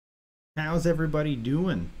How's everybody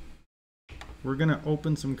doing? We're gonna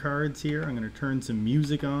open some cards here. I'm gonna turn some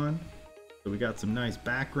music on. So we got some nice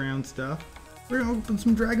background stuff. We're gonna open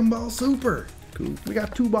some Dragonball Super. Cool. We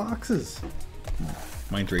got 2 boxes.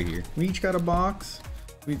 Mine's right here. We each got a box.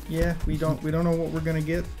 We don't know what we're gonna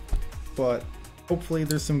get, but hopefully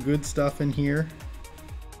there's some good stuff in here.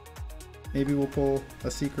 Maybe we'll pull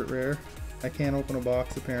a secret rare. I can't open a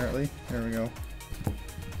box apparently. There we go.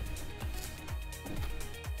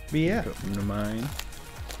 But yeah, Come to mine.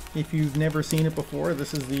 if you've never seen it before,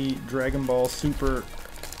 this is the Dragon Ball Super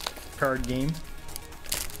card game.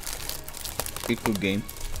 Good game.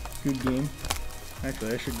 Good game.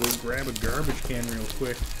 Actually, I should go grab a garbage can real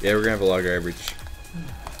quick. Yeah, we're gonna have a lot of garbage.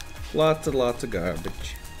 Lots of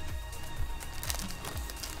garbage.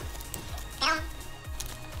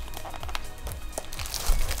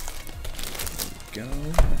 There we go.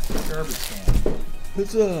 Garbage can.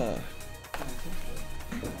 Huzzah!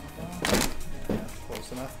 That's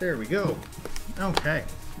close enough. There we go. Okay.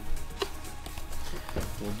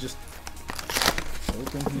 We'll just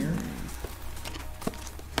open here.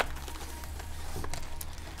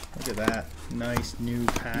 Look at that. Nice new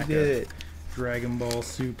pack of Dragon Ball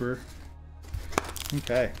Super.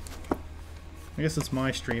 Okay. I guess it's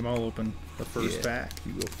my stream. I'll open the first pack.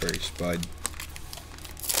 You go first, bud.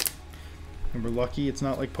 And we're lucky it's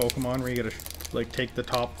not like Pokemon where you gotta like take the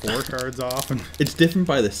top 4 cards off. And It's different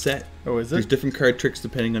by the set. oh, is There's it? different card tricks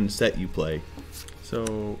depending on the set you play.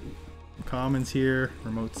 So, commons here.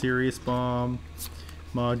 Remote Serious Bomb.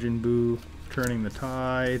 Majin Buu. Turning the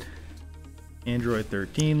Tide. Android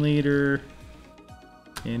 13 leader.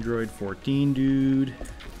 Android 14 dude.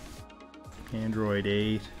 Android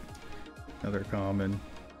 8. Another common.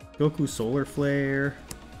 Goku Solar Flare.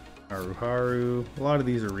 Haru. A lot of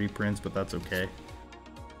these are reprints, but that's okay.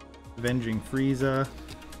 Avenging Frieza.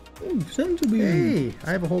 Ooh, Senzu Bean. Hey,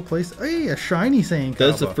 I have a whole place. Hey, a shiny Saiyan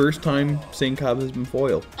That's the Kaba. first time Saint has been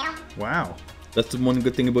foiled. Wow. That's the one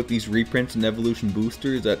good thing about these reprints and evolution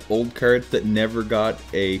boosters, that old cards that never got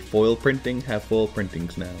a foil printing have foil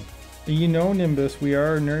printings now. You know, Nimbus, we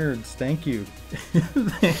are nerds. Thank you.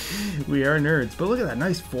 We are nerds. But look at that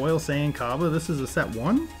nice foil Saiyan Kaba. This is a set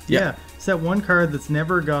 1? Yeah. Set 1 card that's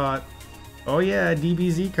never got, oh yeah,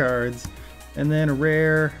 DBZ cards. And then a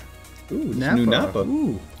rare Ooh, Nappa. new Nappa.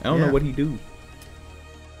 Ooh, I don't know what he do.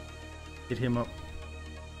 Get him up.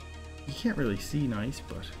 You can't really see nice,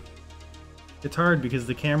 but it's hard because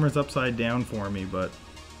the camera's upside down for me, but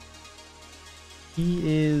he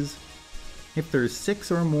is, if there's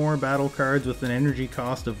 6 or more battle cards with an energy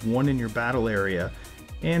cost of 1 in your battle area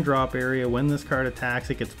and drop area, when this card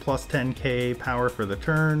attacks it gets plus 10k power for the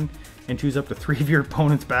turn, and choose up to 3 of your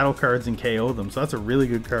opponent's battle cards and KO them. So that's a really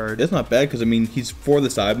good card. That's not bad because I mean he's for the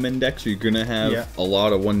Cybermen deck, so you're gonna have a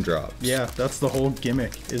lot of 1-drops. Yeah, that's the whole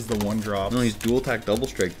gimmick, is the 1-drop. No, he's dual attack, double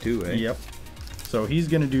strike too, eh? Yep. So he's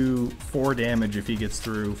gonna do 4 damage if he gets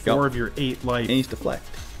through 4 of your 8 life. And he's deflect.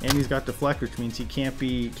 And he's got deflect, which means he can't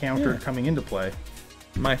be countered coming into play.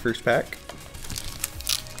 My first pack.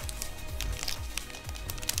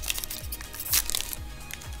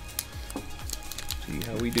 See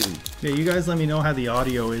how we do. Yeah, you guys let me know how the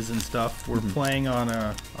audio is and stuff. We're playing on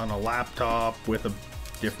a laptop with a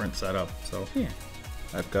different setup. So Yeah.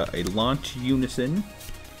 I've got a Launch Unison,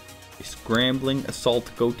 a Scrambling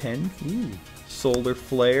Assault Goten, Solar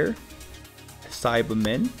Flare,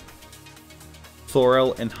 Cybermen,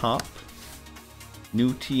 Sorrel and Hop,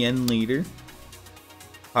 New TN Leader,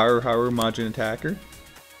 Haru Majin Attacker,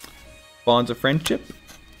 Bonds of Friendship,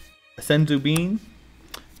 a Senzu Bean,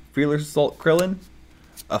 Fearless Assault Krillin,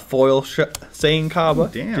 a foil Saiyan Kaba,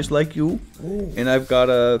 damn. just like you, and I've got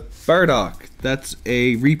a Bardock. That's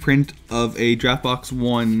a reprint of a Draftbox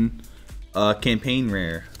 1 campaign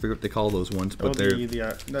rare. I forget what they call those ones, but they're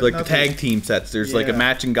like the tag team sets. There's like a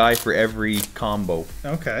matching guy for every combo.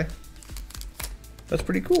 Okay. That's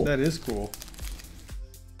pretty cool. That is cool.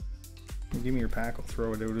 Give me your pack. I'll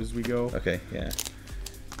throw it out as we go. Okay, yeah.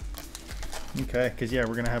 Okay, because yeah,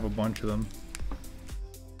 we're gonna have a bunch of them.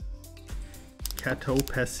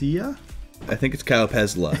 Catopecia? I think it's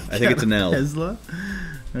Calpezla. I think it's an L. Tesla.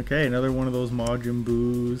 Okay, another one of those Majin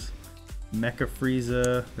Buus. Mecha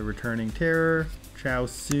Frieza, the Returning Terror. Chao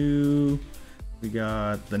Su. We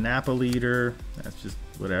got the Nappa leader. That's just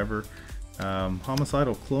whatever.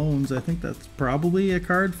 Homicidal Clones. I think that's probably a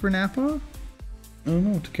card for Nappa. Oh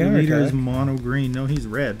no, it's a The counter leader is attack. mono green. No, he's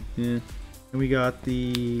red. Yeah. And we got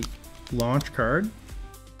the launch card.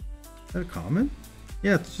 Is that a common?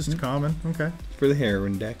 Yeah, it's just a common. Okay. For the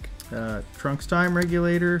heroin deck. Trunks Time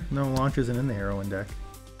Regulator. No, launch isn't in the heroin deck.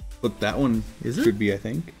 But that one Is it? should be, I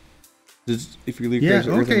think. If your league Yeah, cards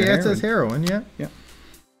are okay, within yeah, the it says heroin. heroin, yeah.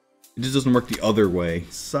 Yeah. It just doesn't work the other way.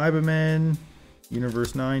 Cybermen,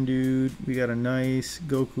 Universe 9 dude. We got a nice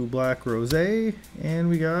Goku Black Rose, and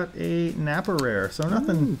we got a Nappa rare. So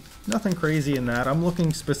nothing crazy in that. I'm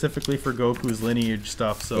looking specifically for Goku's lineage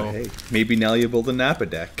stuff. So hey, maybe now you build a Nappa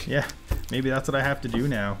deck. Yeah, maybe that's what I have to do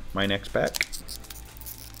now. My next pack.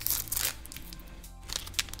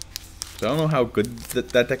 So I don't know how good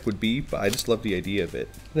that deck would be, but I just love the idea of it.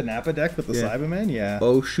 The Nappa deck with the Cybermen, yeah.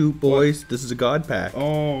 Oh shoot, boys! This is a God pack.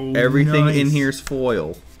 Oh, everything nice. in here is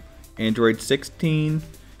foil. Android 16,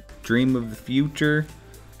 Dream of the Future,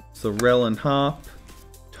 Sorrel and Hop,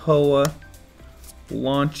 Toa,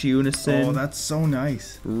 Launch Unison. Oh, that's so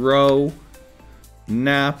nice. Row,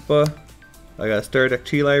 Nappa. I got a Star Deck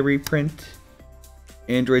Chile reprint.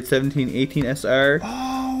 Android 17, 18 SR.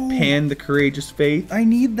 Oh, Pan the Courageous Faith. I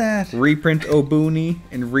need that. Reprint Obuni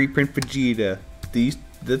and reprint Vegeta.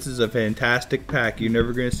 This is a fantastic pack. You're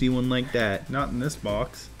never gonna see one like that. Not in this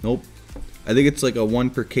box. Nope. I think it's like a 1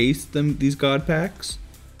 per case, these God packs.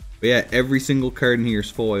 But yeah, every single card in here is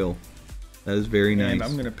foil. That is very nice. And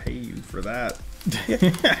I'm going to pay you for that.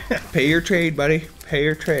 Pay your trade, buddy. Pay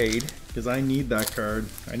your trade. Because I need that card.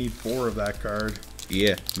 I need 4 of that card.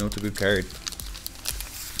 Yeah, no, it's a good card.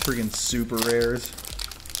 Friggin' super rares.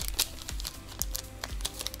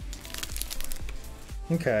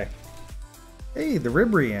 Okay. Hey, the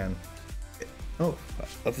Ribrianne. Oh,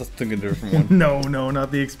 I was thinking a different one. No,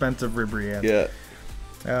 not the expensive Ribrianne.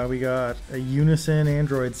 Yeah. We got a Unison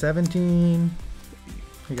Android 17.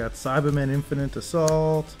 We got Cybermen Infinite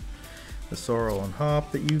Assault. The Sorrel and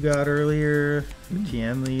Hop that you got earlier. The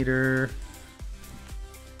Tien Leader.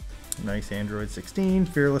 Nice Android 16.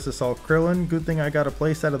 Fearless Assault Krillin. Good thing I got a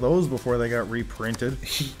playset of those before they got reprinted.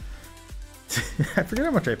 I forget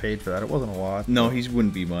how much I paid for that. It wasn't a lot. No, he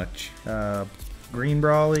wouldn't be much. Green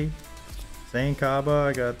Brawly. Sankaba,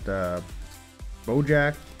 I got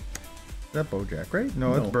Bojack. Is that Bojack, right?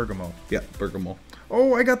 No, it's Bergamo. Yeah, Bergamo.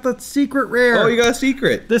 Oh, I got the secret rare. Oh, you got a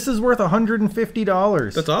secret. This is worth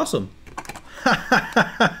 $150. That's awesome.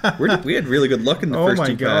 We had really good luck in the first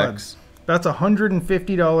 2 packs. That's a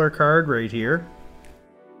 $150 card right here.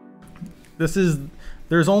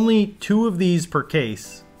 There's only 2 of these per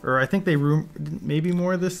case. Or I think maybe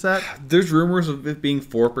more this set. There's rumors of it being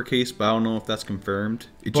 4 per case, but I don't know if that's confirmed.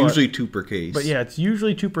 It's usually 2 per case. But yeah, it's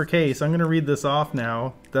usually 2 per case. I'm going to read this off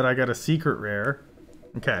now that I got a secret rare.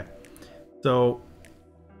 Okay. So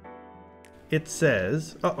it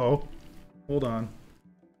says, hold on.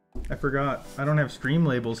 I forgot. I don't have stream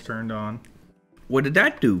labels turned on. What did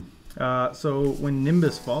that do? So when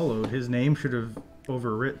Nimbus followed, his name should have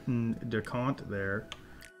overwritten Decant there.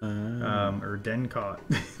 Or Dencott,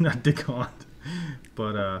 not Decant.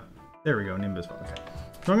 But there we go, Nimbus. Okay.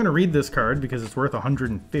 So I'm going to read this card because it's worth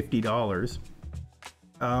 $150.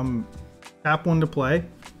 Tap 1 to play.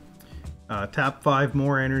 Tap 5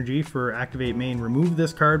 more energy for activate main. Remove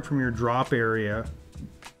this card from your drop area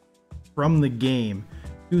from the game.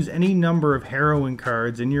 Choose any number of heroine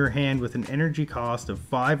cards in your hand with an energy cost of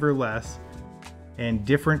 5 or less and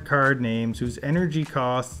different card names whose energy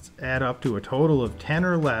costs add up to a total of 10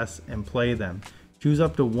 or less and play them. Choose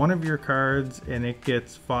up to 1 of your cards and it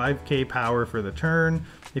gets 5k power for the turn.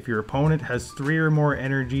 If your opponent has 3 or more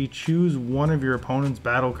energy, choose 1 of your opponent's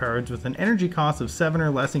battle cards with an energy cost of 7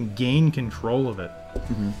 or less and gain control of it.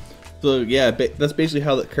 So yeah, that's basically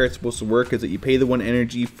how that card's supposed to work, is that you pay the 1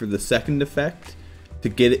 energy for the second effect to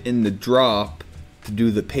get it in the drop to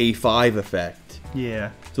do the pay 5 effect.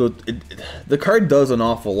 Yeah. So the card does an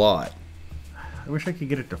awful lot. I wish I could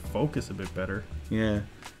get it to focus a bit better. Yeah.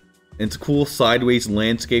 And it's a cool sideways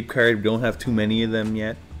landscape card. We don't have too many of them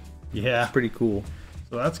yet. Yeah. It's pretty cool.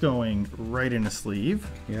 So that's going right in a sleeve.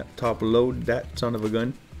 Yeah, top load that son of a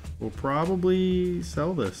gun. We'll probably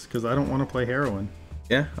sell this because I don't want to play heroine.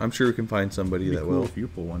 Yeah, I'm sure we can find somebody that will. If you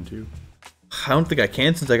pull one too. I don't think I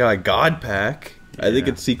can since I got a God pack. Yeah. I think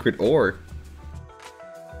it's secret or.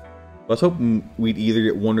 I was hoping we'd either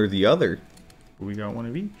get one or the other. But we got one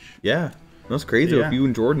of each. Yeah. That's crazy. Yeah. If you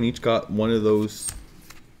and Jordan each got one of those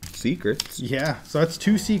secrets. Yeah. So that's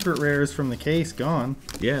 2 secret rares from the case gone.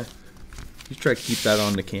 Yeah. You try to keep that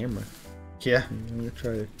on the camera. Yeah. I'm going to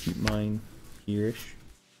try to keep mine here-ish.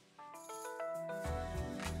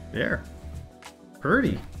 There.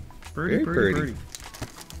 Pretty. Pretty.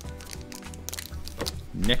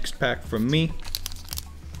 Next pack from me.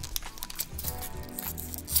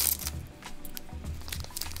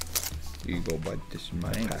 Here you go, bud. This is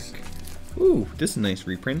my pack. Ooh, this is a nice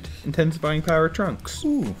reprint. Intensifying Power Trunks.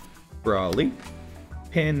 Ooh. Brawly.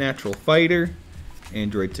 Pan Natural Fighter.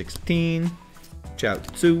 Android 16.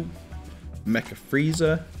 Chaozu. Mecha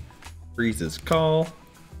Frieza. Frieza's Call.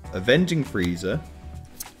 Avenging Frieza.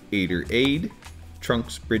 Aider Aid,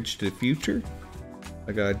 Trunks Bridge to the Future.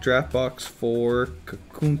 I got a draft box for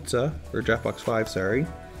Kakunsa, or draft box 5, sorry.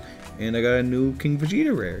 And I got a new King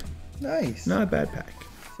Vegeta rare. Nice. Not a bad pack.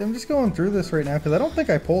 See, I'm just going through this right now because I don't think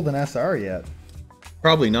I pulled an SR yet.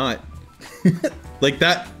 Probably not. Like,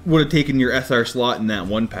 that would have taken your SR slot in that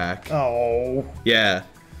one pack. Oh. Yeah.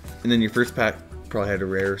 And then your first pack probably had a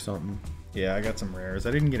rare or something. Yeah, I got some rares.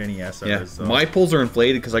 I didn't get any SRs, yeah. though. My pulls are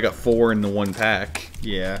inflated because I got 4 in the one pack.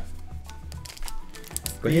 Yeah.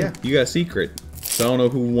 But yeah, you got a secret. So I don't know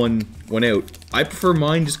who went out. I prefer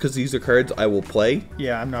mine just because these are cards I will play.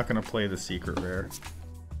 Yeah, I'm not going to play the secret rare.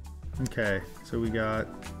 Okay, so we got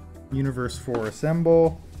Universe 4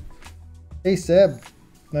 Assemble. Hey, Seb.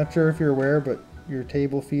 Not sure if you're aware, but your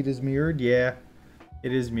table feed is mirrored. Yeah,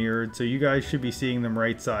 it is mirrored. So you guys should be seeing them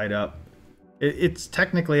right side up. It's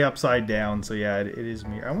technically upside down, so yeah, it is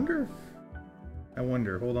mirrored. I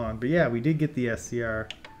wonder. Hold on. But yeah, we did get the SCR.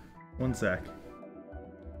 One sec.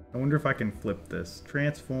 I wonder if I can flip this.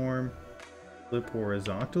 Transform. Flip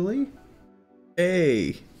horizontally.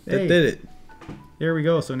 Hey, that did it. There we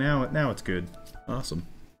go. So now it's good. Awesome.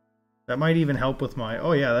 That might even help with my...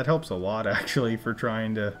 Oh yeah, that helps a lot actually for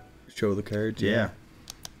trying to... Show the cards, yeah.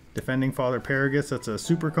 Defending Father Paragus, that's a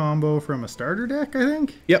super combo from a starter deck, I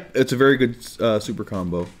think? Yep, it's a very good super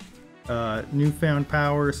combo. Newfound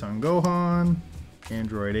Power, Son Gohan.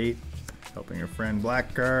 Android 8, helping a friend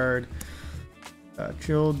Blackguard.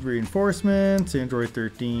 Chilled Reinforcements. Android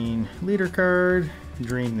 13, Leader card.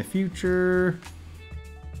 Dream the Future.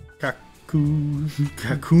 Kakunsa.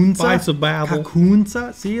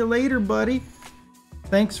 Kakunsa. See you later, buddy.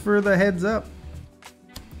 Thanks for the heads up.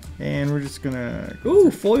 And we're just gonna...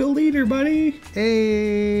 Ooh, foil leader, buddy.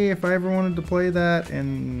 Hey, if I ever wanted to play that,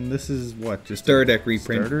 and this is what? Just starter deck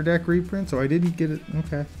reprint. Starter deck reprint, so I didn't get it.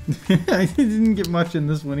 Okay. I didn't get much in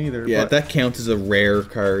this one either. Yeah, but... that counts as a rare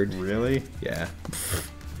card. Really? Yeah.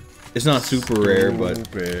 It's not super rare,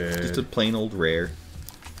 but just a plain old rare.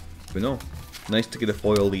 But no, nice to get a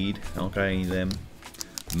foil lead. I don't got any of them.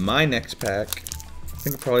 My next pack, I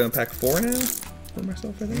think I'm probably on pack 4 now for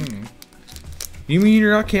myself, I think. You mean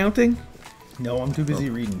you're not counting? No, I'm too busy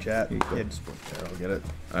reading chat. Yeah, just put there, I'll get it.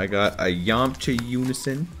 I got a Yamcha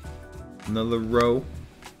Unison, another row,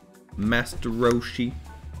 Master Roshi,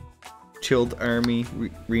 Chilled Army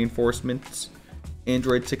Reinforcements,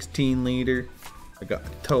 Android 16 Leader, I got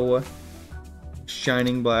Toa,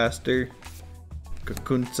 Shining Blaster,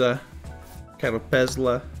 Kakunsa,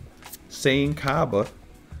 Catapezla, Saiyan Kaba,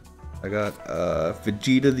 I got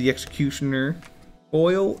Vegeta the Executioner,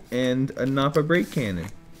 Foil, and a Nappa Break Cannon.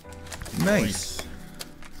 Nice.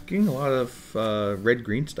 Getting a lot of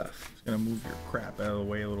red-green stuff. Just gonna move your crap out of the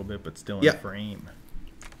way a little bit, but still in frame.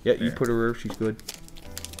 Yeah, there. You put her where she's good.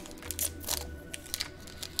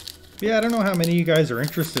 Yeah, I don't know how many of you guys are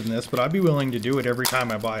interested in this, but I'd be willing to do it every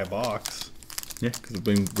time I buy a box. Yeah, because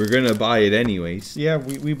we're gonna buy it anyways. Yeah,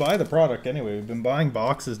 we buy the product anyway. We've been buying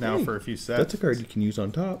boxes now for a few sets. That's a card you can use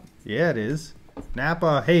on top. Yeah, it is.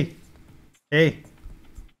 Nappa, hey. Hey.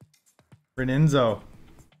 Reninzo.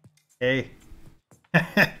 Hey.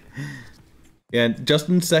 Yeah,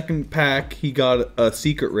 Justin's second pack, he got a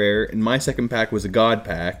secret rare, and my second pack was a god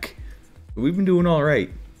pack. But we've been doing all right.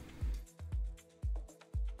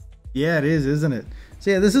 Yeah, it is, isn't it?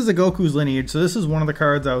 So yeah, this is a Goku's Lineage. So this is one of the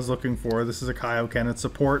cards I was looking for. This is a Kaioken. It's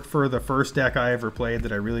support for the first deck I ever played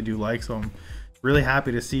that I really do like. So I'm really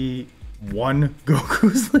happy to see one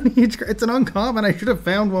Goku's Lineage card. It's an uncommon. I should have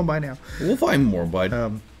found one by now. We'll find more,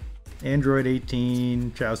 bud. Android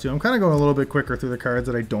 18, Chaozu. I'm kind of going a little bit quicker through the cards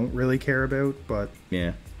that I don't really care about, but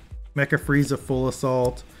yeah. Mecha Frieza Full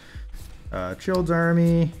Assault, Child's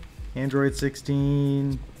Army, Android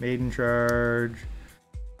 16, Maiden Charge,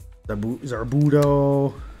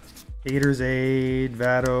 Zarbuto, Hater's Aid,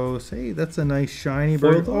 Vados. Hey, that's a nice shiny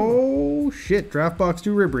bird. Oh shit, Draft Box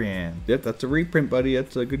 2 Ribrianne. Yep, that's a reprint, buddy.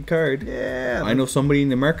 That's a good card. Yeah. I know somebody in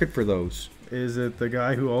the market for those. Is it the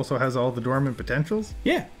guy who also has all the dormant potentials?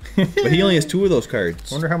 Yeah, but he only has 2 of those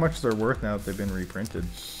cards. I wonder how much they're worth now that they've been reprinted.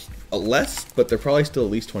 Less, but they're probably still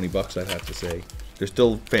at least $20, I'd have to say. They're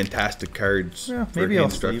still fantastic cards. Yeah, maybe I'll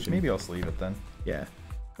sleeve. Maybe I'll sleeve it then. Yeah,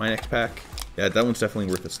 my next pack. Yeah, that one's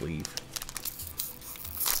definitely worth a sleeve.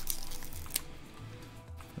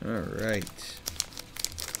 All right.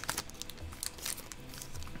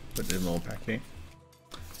 Put it in the little pack here.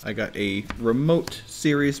 I got a Remote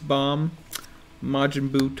Serious Bomb, Majin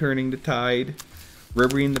Buu Turning the Tide,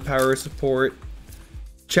 Ribrianne the Power Support,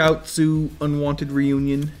 Chaozu Unwanted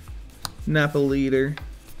Reunion, Nappa Leader,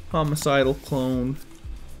 Homicidal Clone,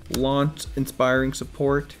 Launch Inspiring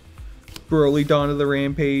Support, Broly Dawn of the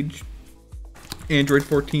Rampage, Android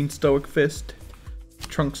 14 Stoic Fist,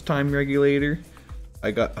 Trunks Time Regulator.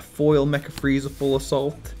 I got a foil Mecha Frieza Full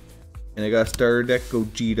Assault. And I got a starter deck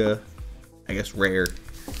Gogeta, I guess rare.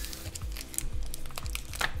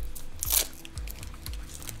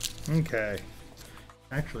 Okay.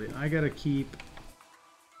 Actually, I gotta keep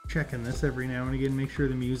checking this every now and again, make sure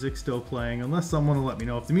the music's still playing, unless someone will let me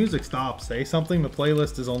know. If the music stops, say something. The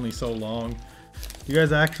playlist is only so long. You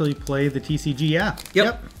guys actually play the TCG? Yeah.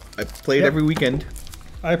 Yep. I play it every weekend.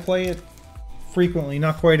 I play it frequently,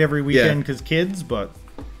 not quite every weekend because kids, but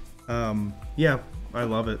yeah, I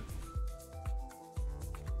love it.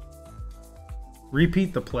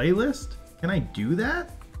 Repeat the playlist? Can I do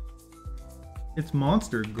that? It's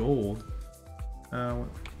Monster Gold. Oh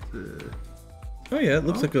yeah, it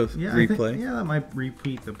looks like a replay. Yeah, that might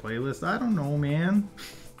repeat the playlist. I don't know, man.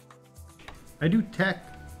 I do tech,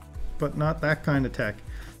 but not that kind of tech.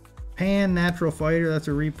 Pan Natural Fighter, that's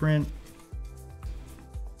a reprint.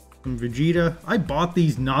 Some Vegeta. I bought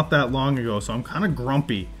these not that long ago, so I'm kind of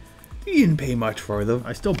grumpy. You didn't pay much for them.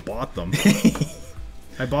 I still bought them.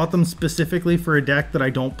 I bought them specifically for a deck that I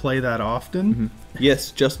don't play that often. Mm-hmm.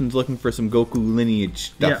 Yes, Justin's looking for some Goku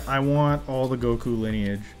lineage stuff. Yeah, I want all the Goku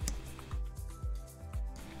lineage.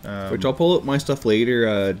 Which I'll pull up my stuff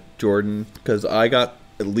later, Jordan, because I got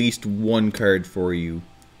at least one card for you.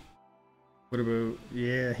 What about...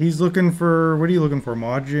 Yeah, he's looking for... What are you looking for?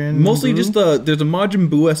 Majin Mostly Buu? just there's a Majin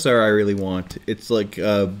Buu SR I really want. It's like,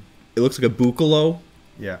 it looks like a Buccalo.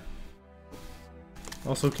 Yeah.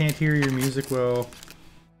 Also can't hear your music well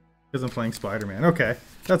because I'm playing Spider-Man. Okay,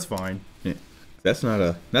 that's fine. Yeah. That's not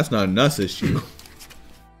a NUS issue.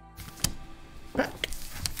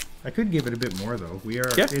 I could give it a bit more though.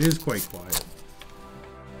 It is quite quiet.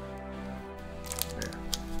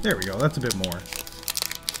 There we go. That's a bit more.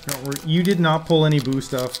 You did not pull any Boo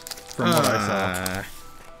stuff from what I saw.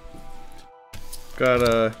 Got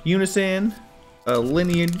a Unisan, a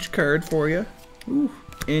lineage card for you. Ooh.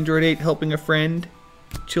 Android 8 helping a friend.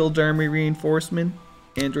 Chilled Army Reinforcement.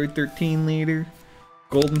 Android 13 leader.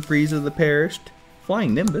 Golden Frieza the Perished.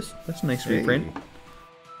 Flying Nimbus. That's a nice reprint.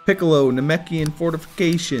 Piccolo, Namekian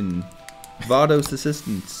Fortification. Vados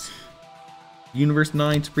Assistance. Universe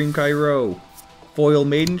 9 Supreme Cairo. Foil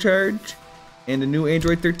Maiden Charge. And a new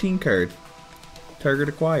Android 13 card. Target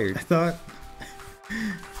acquired. I thought...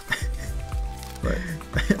 What?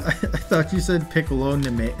 I thought you said Piccolo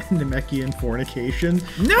Namekian Fornication.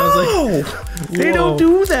 No! I was like, they don't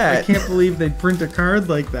do that. I can't believe they print a card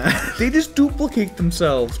like that. They just duplicate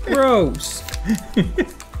themselves. Gross.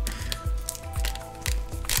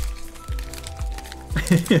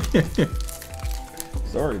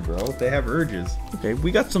 Sorry, bro. They have urges. Okay,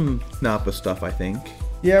 we got some Nappa stuff, I think.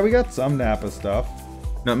 Yeah, we got some Nappa stuff.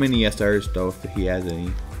 Not many SRs, though, if he has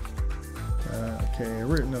any. Okay,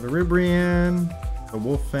 another Ribrian, the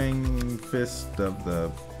Wolfang Fist of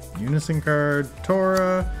the Unison card,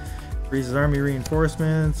 Tora, Frieza's Army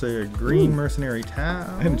Reinforcements, a Green Mercenary Tau.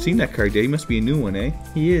 I haven't seen that card yet. He must be a new one, eh?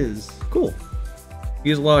 He is. Cool. He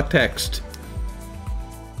has a lot of text.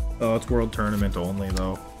 Oh, it's World Tournament only,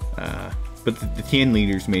 though. But the Tien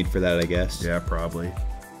leader's made for that, I guess. Yeah, probably.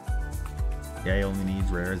 Yeah, he only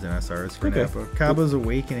needs rares and SRs for Nappa. Kaba's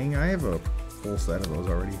Awakening. I have a full set of those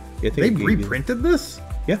already. Yeah, they reprinted this?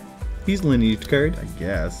 Yeah. He's lineage card. I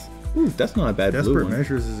guess. Ooh, that's not a bad Desperate blue one.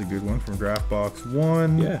 Measures is a good one from Draft Box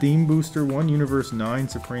 1. Yeah. Theme Booster 1. Universe 9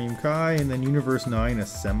 Supreme Kai. And then Universe 9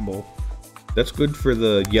 Assemble. That's good for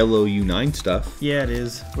the yellow U9 stuff. Yeah, it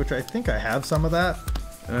is. Which I think I have some of that.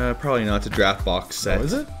 Probably not. It's a Draft Box set. Oh,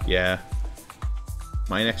 is it? Yeah.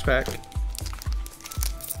 My next pack.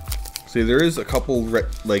 See, there is a couple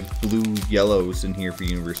blue yellows in here for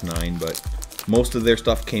Universe 9, but most of their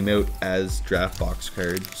stuff came out as Draft Box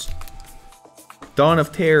cards. Dawn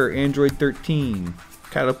of Terror, Android 13,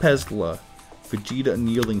 Catapesla, Vegeta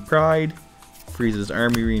Unyielding Pride, Frieza's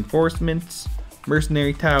Army Reinforcements,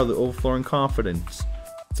 Mercenary Tau, the Overflowing Confidence,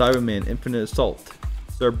 Cyberman Infinite Assault,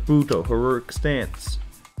 Zarbuto Heroic Stance,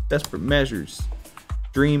 Desperate Measures,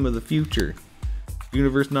 Dream of the Future,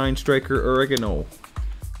 Universe 9 Striker Oregano,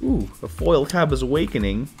 ooh, a foil Kaba's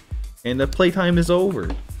Awakening, and the playtime is over.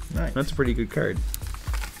 Nice. That's a pretty good card.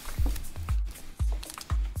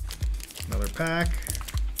 Another pack.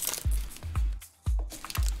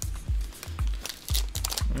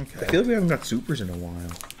 Okay. I feel like we haven't got supers in a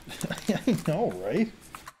while. I know, right?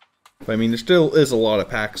 But I mean, there still is a lot of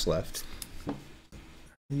packs left.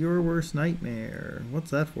 Your Worst Nightmare.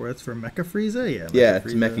 What's that for? That's for Mecha Frieza? Yeah. Yeah,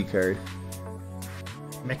 it's a Mechie card.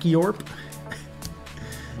 Mechiorp.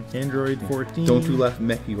 Android 14. Don't you laugh at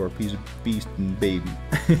Mechiorp, he's a beast and baby.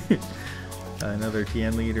 Another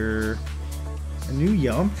Tien leader. A new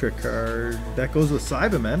Yamcha card. That goes with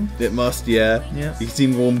Cybermen. It must, yeah. Yeah. You can see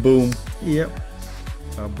him going boom. Yep.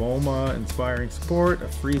 A Bulma, Inspiring Support. A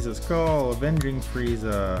Frieza's Call. Avenging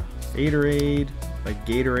Frieza. Gatorade. Like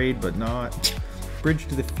Gatorade, but not. Bridge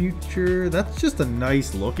to the Future. That's just a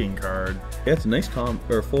nice looking card. Yeah, it's a nice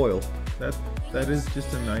foil. That is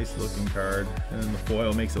just a nice looking card. And then the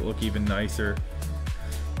foil makes it look even nicer.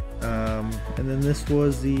 And then this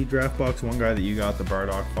was the draft box one guy that you got, the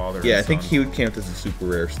Bardock father. Yeah, I think he would count as a super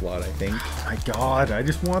rare slot, I think. My god, I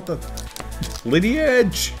just want the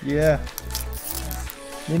Lineage! Yeah.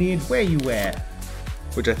 Lineage, where you at?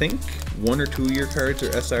 Which I think 1 or 2 year cards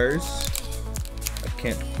are SRs. I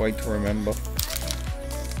can't quite remember.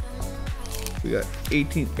 We got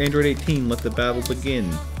Android 18, Let the Battle Begin.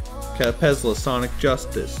 Calpezla, Sonic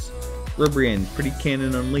Justice. Ribrian, Pretty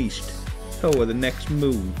Cannon Unleashed. Toa, The Next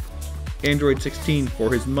Move. Android 16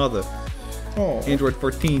 for his mother. Oh. Android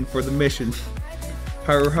 14 for the mission.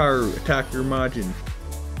 Haru Haru, Attacker Majin.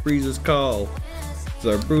 Frieza's Call.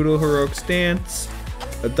 Zarbuto, Heroic Stance.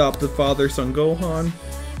 Adopted Father, Son Gohan.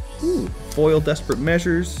 Ooh, Foil, Desperate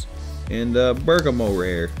Measures. And Bergamo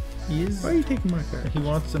Rare. Why are you taking my card? He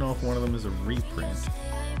wants to know if one of them is a reprint.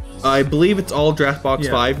 I believe it's all Draft Box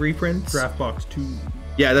 5 reprints. Draft Box 2.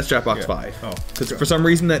 Yeah, that's Draft Box 5. Oh. Because for some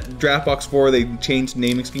reason that Draft Box 4, they changed the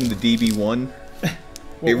naming scheme to DB1.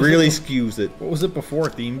 It really skews it. What was it before?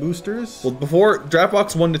 Theme boosters? Well, before, Draft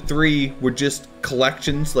Box 1 to 3 were just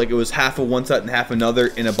collections. Like, it was half of one set and half another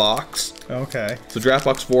in a box. Okay. So Draft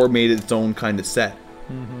Box 4 made its own kind of set.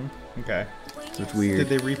 Mm-hmm. Okay. So it's weird. Did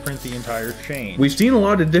they reprint the entire chain? We've seen a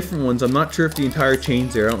lot of different ones. I'm not sure if the entire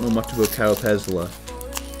chain's there. I don't know much about Calpezla.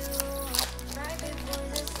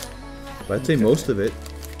 But I'd say most of it.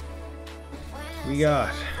 We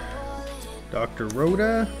got Dr.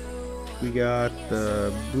 Rhoda. We got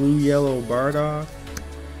the blue-yellow Bardock.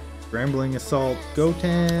 Scrambling Assault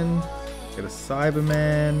Goten. We got a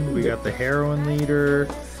Cyberman. We got the Heroine Leader.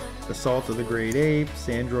 Assault of the Great Apes.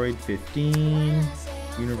 Android 15.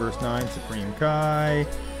 Universe 9 Supreme Kai.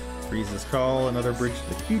 Frieza's Call. Another Bridge to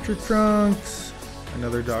the Future Trunks.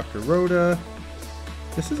 Another Dr. Rhoda.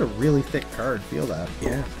 This is a really thick card. Feel that?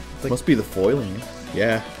 Yeah. Like, must be the foiling.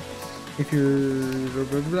 Yeah. If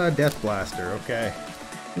you're Death Blaster, okay.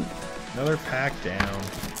 Another pack down.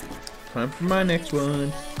 Time for my next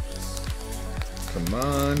one. Come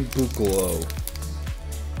on, Buccalo.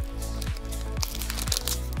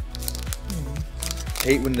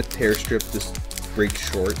 Hate when the tear strip just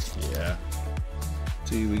breaks short. Yeah.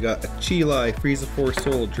 See, we got a Chilai, Frieza 4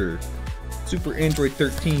 Soldier, Super Android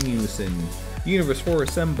 13 Unison, Universe 4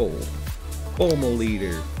 Assemble, Bulma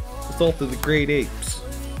Leader, Assault of the Great Apes,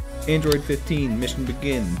 Android 15 Mission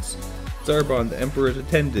Begins, Zarbon the Emperor's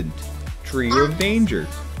Attendant, Trio of Danger,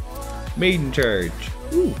 Maiden Charge,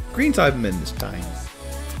 ooh, Green Cybermen this time.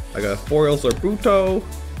 I got a Foil Zarbuto,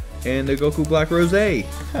 and a Goku Black Rose.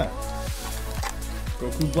 Huh.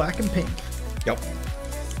 Goku Black and Pink. Yep.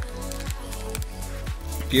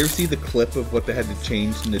 Do you ever see the clip of what they had to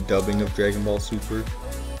change in the dubbing of Dragon Ball Super?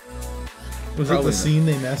 Was it the scene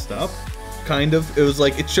they messed up? Kind of. It was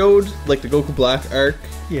like, it showed like the Goku Black arc.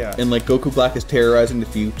 Yeah. And like Goku Black is terrorizing the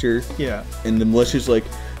future. Yeah. And the militia's like,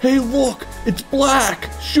 hey look, it's Black!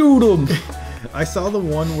 Shoot him! I saw the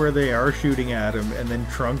one where they are shooting at him and then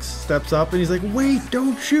Trunks steps up and he's like, wait,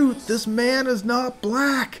 don't shoot! This man is not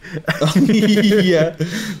Black! Yeah.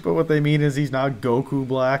 But what they mean is he's not Goku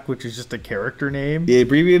Black, which is just a character name. Yeah,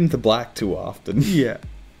 abbreviate him to Black too often. Yeah.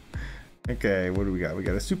 Okay, what do we got? We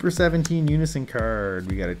got a Super 17 Unison card.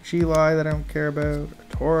 We got a Chilai that I don't care about.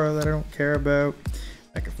 A Tora that I don't care about.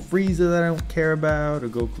 Like a Frieza that I don't care about. A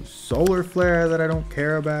Goku Solar Flare that I don't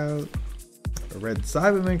care about. A Red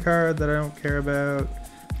Cyberman card that I don't care about.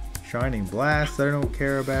 Shining Blast that I don't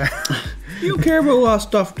care about. You don't care about a lot of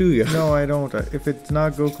stuff, do you? No, I don't. If it's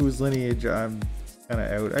not Goku's lineage, I'm kind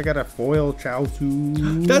of out. I got a Foil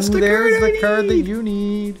Chaozu. That's the card that you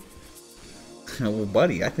need. Well,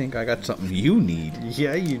 buddy, I think I got something you need.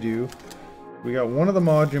 Yeah, you do. We got one of the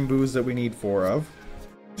Majin Boos that we need 4 of.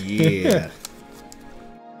 Yeah.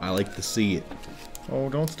 I like to see it. Oh,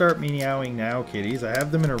 don't start meowing now, kitties. I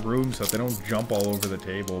have them in a room so they don't jump all over the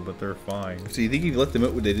table, but they're fine. So you think if you let them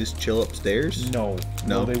out, would they just chill upstairs? No.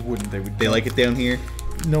 No, they wouldn't. They like it down here?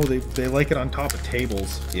 No, they like it on top of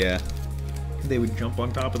tables. Yeah. They would jump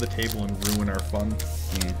on top of the table and ruin our fun.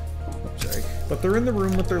 Yeah. I'm sorry. But they're in the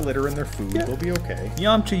room with their litter and their food. Yeah. They'll be okay.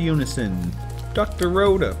 Yamcha Unison. Dr.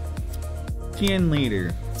 Rhoda. Tien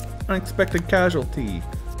Leader. Unexpected Casualty.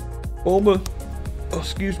 Bulma. Oh,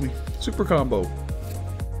 excuse me. Super Combo.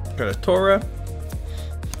 Got a Tora.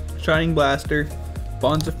 Shining Blaster.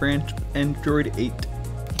 Bonza French. Android 8.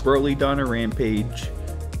 Broly Donna Rampage,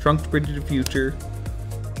 Trunks Bridge of the Future,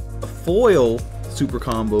 a foil Super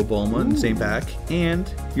Combo Bulma in the same pack,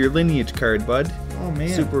 and your Lineage card, bud. Oh man.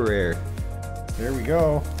 Super rare. There we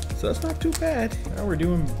go. So that's not too bad. Now we're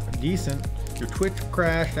doing decent. Your Twitch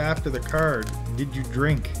crashed after the card. Did you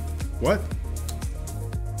drink? What?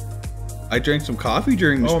 I drank some coffee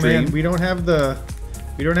during the stream. Oh man, we don't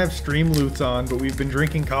have stream loots on, but we've been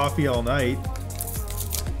drinking coffee all night.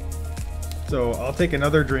 So I'll take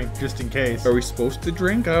another drink just in case. Are we supposed to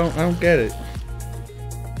drink? I don't get it.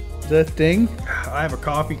 Is that a thing? I have a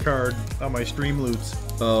coffee card on my stream loots.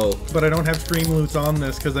 Oh. But I don't have stream loots on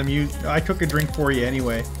this because I took a drink for you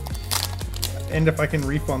anyway. And if I can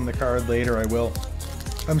refund the card later, I will.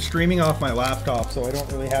 I'm streaming off my laptop, so I don't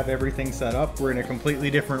really have everything set up. We're in a completely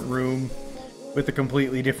different room with a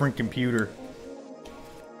completely different computer.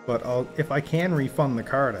 But if I can refund the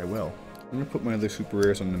card, I will. I'm gonna put my other super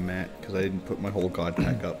rares on the mat because I didn't put my whole god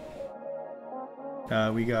pack up.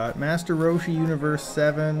 We got Master Roshi Universe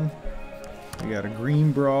 7. We got a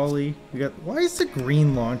green Brawly. Why is the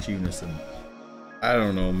green launch unison? I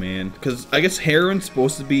don't know, man. Because I guess Heron's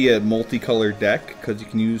supposed to be a multicolored deck because you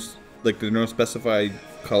can use, like, there's no specified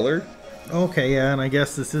color. Okay, yeah, and I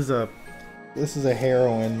guess this is a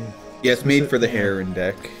Heroine. Yeah, it's made for the Heron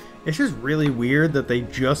deck. It's just really weird that they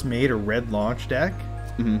just made a red launch deck.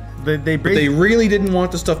 Mm-hmm. They really didn't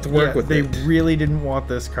want the stuff to work with it. They really didn't want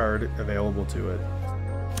this card available to it.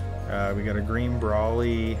 We got a green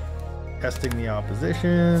Brawly. Testing the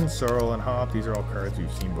Opposition, Sorrel and Hop, these are all cards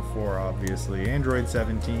we've seen before, obviously. Android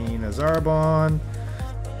 17, Azarbon,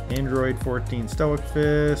 Android 14, Stoic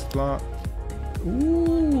Fist, blah.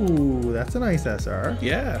 Ooh, that's a nice SR.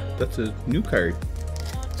 Yeah, that's a new card.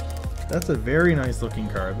 That's a very nice looking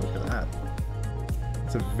card, look at that.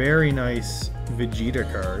 It's a very nice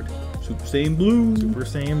Vegeta card. Super Saiyan Blue. Super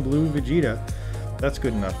Saiyan Blue Vegeta. That's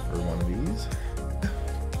good enough for one of these.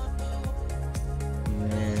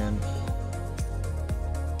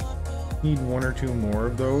 Need one or two more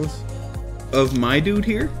of those. Of my dude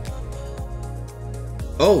here?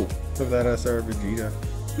 Oh. Of that SR Vegeta.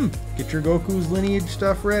 Get your Goku's lineage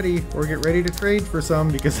stuff ready, or get ready to trade for some,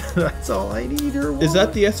 because that's all I need or want. Is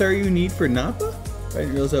that the SR you need for Nappa? I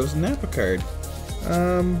didn't realize that was a Nappa card.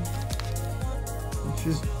 It's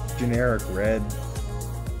just generic red.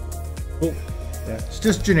 Oh, yeah, it's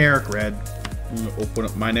just generic red. I'm gonna open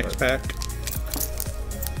up my next pack.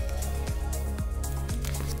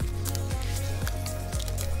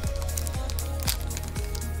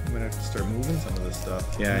 Start moving some of this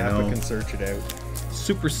stuff. Yeah, I know. Nappa can search it out.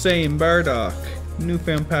 Super Saiyan Bardock,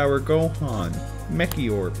 Newfound Power Gohan,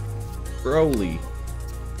 Mechiorp, Broly,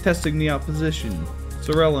 Testing the Opposition,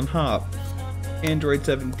 Sorrel and Hop, Android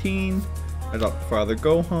 17, Adopt Father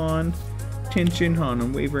Gohan, Tenshin Han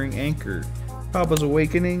Unwavering Anchor, Papa's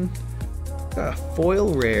Awakening, got a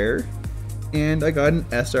foil rare, and I got an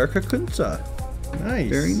SR Kakunsa. Nice.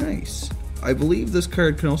 Very nice. I believe this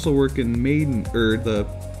card can also work in Maiden, or the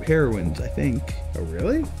Heroines, I think. Oh,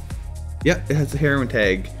 really? Yeah, it has the Heroine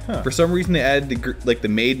tag. Huh. For some reason, they added the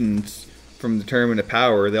Maidens from Determined of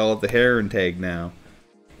Power. They all have the Heroine tag now.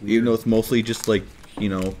 Weird. Even though it's mostly just like, you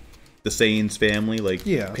know, the Saiyans family, like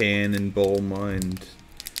Pan and Bulma and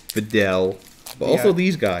Videl. But also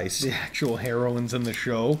these guys. The actual heroines in the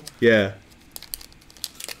show. Yeah.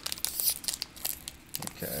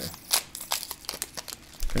 Okay.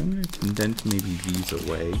 I'm going to condense maybe these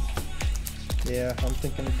away. Yeah, I'm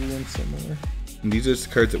thinking of doing similar. And these are the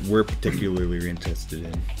cards that we're particularly interested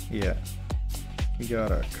in. Yeah. We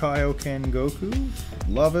got a Kaioken Goku.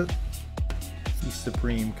 Love it. The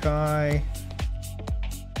Supreme Kai.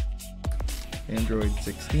 Android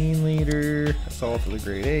 16 leader. Assault of the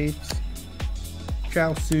Great Apes.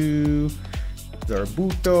 Chaozu.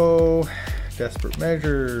 Zarbuto. Desperate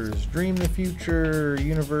Measures. Dream the Future.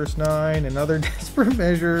 Universe 9. And other Desperate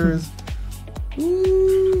Measures.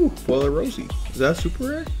 Ooh, Spoiler Rosie. Is that super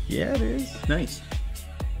rare? Yeah, it is. Nice.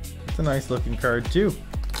 It's a nice looking card too.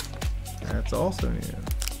 That's also new.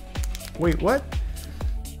 Wait, what?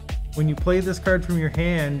 When you play this card from your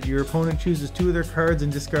hand, your opponent chooses two of their cards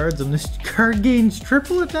and discards them. This card gains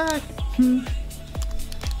triple attack.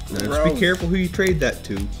 Just be careful who you trade that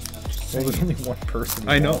to. Well, there's only one person who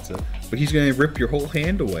I know, wants it. But he's gonna rip your whole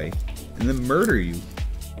hand away and then murder you.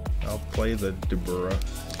 I'll play the Debura.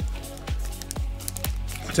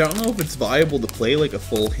 So I don't know if it's viable to play like a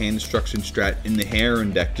full hand destruction strat in the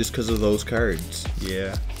Heron deck just because of those cards.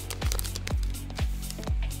 Yeah.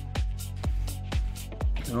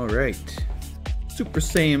 Alright. Super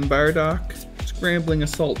Saiyan Bardock, Scrambling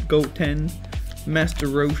Assault Goten, Master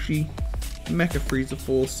Roshi, Mecha Frieza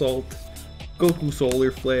Full Assault, Goku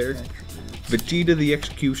Solar Flare, Vegeta the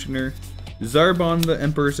Executioner, Zarbon the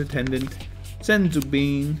Emperor's Attendant, Senzu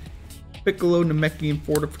Bean, Piccolo Namekian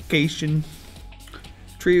Fortification,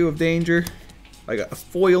 Trio of Danger. I got a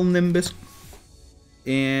Foil Nimbus,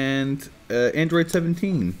 and Android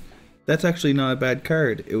 17. That's actually not a bad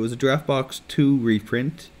card. It was a Draft Box 2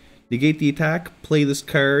 reprint. Negate the attack, play this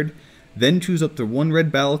card, then choose up to one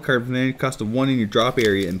red battle card from the cost of 1 in your drop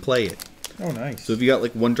area and play it. Oh, nice. So if you got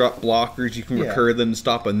like 1-drop blockers, you can recur them to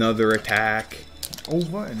stop another attack.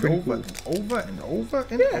 Over and over and over and over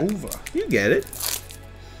and over. You get it.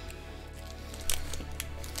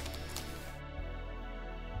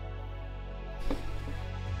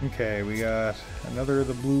 Okay, we got another of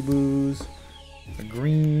the blue boos, a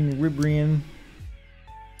green Ribrian,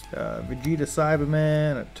 Vegeta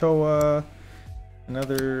Cyberman, a Toa,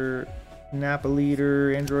 another Nappa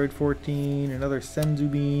Leader, Android 14, another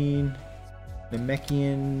Senzu Bean,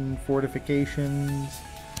 Namekian Fortifications,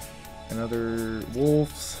 another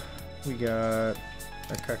Wolves, we got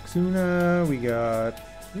a Katsuna, we got...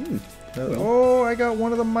 Oh, I got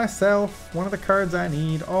one of them myself. One of the cards I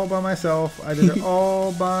need all by myself. I did it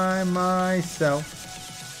all by myself.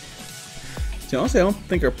 See, honestly, I don't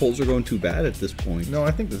think our pulls are going too bad at this point. No,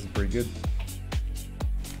 I think this is pretty good.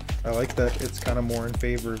 I like that it's kind of more in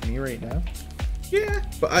favor of me right now. Yeah,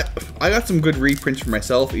 but I got some good reprints for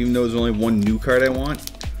myself, even though there's only one new card I want.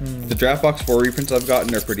 The Draft Box 4 reprints I've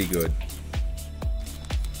gotten are pretty good.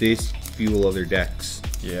 They fuel other decks.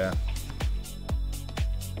 Yeah.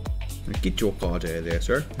 Get your card out of there,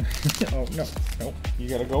 sir. Oh, no. Nope. You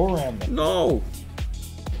gotta go around them. No!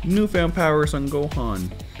 Newfound Powers on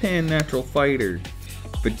Gohan. Pan Natural Fighter.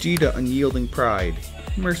 Vegeta Unyielding Pride.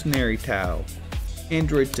 Mercenary Tau.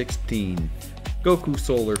 Android 16. Goku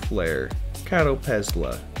Solar Flare. Kato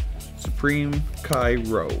Pesla. Supreme Kai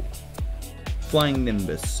Ro. Flying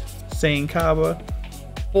Nimbus. Saiyan Kaba.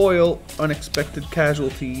 Foil Unexpected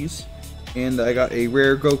Casualties. And I got a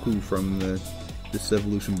rare Goku from this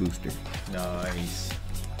evolution booster. Nice.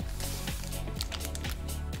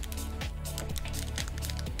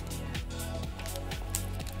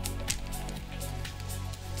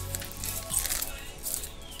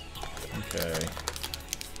 Okay.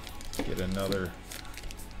 Get another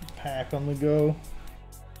pack on the go.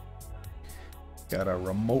 Got a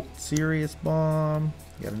remote Sirius Bomb.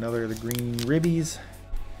 Got another of the green Ribbies.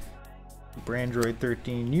 Brandroid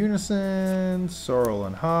 13 Unison. Sorrel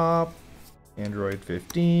and Hop. Android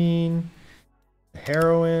 15,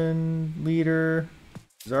 Heroine Leader,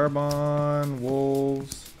 Zarbon,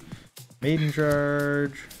 Wolves, Maiden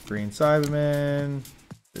Charge, Green Cyberman.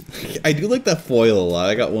 I do like that foil a lot.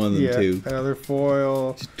 I got one of them too. Another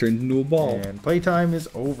foil. Just turned into a ball. And playtime is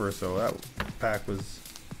over, so that pack was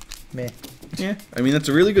meh. Yeah, I mean that's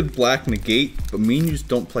a really good black negate, but me and you just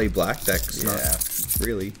don't play black decks. Yeah, not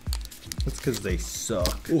really. That's because they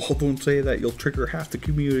suck. Oh, don't say that. You'll trigger half the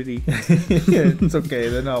community. It's okay.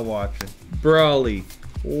 They're not watching. Brawly,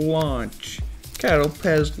 Launch, Kato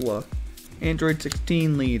Pesla, Android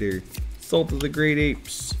 16 Leader, Salt of the Great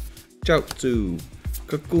Apes, Chaozu,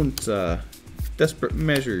 Kakunsa, Desperate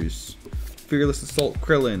Measures, Fearless Assault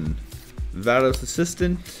Krillin, Vados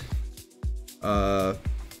Assistant,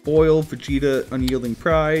 Foil Vegeta Unyielding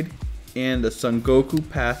Pride, and a Son Goku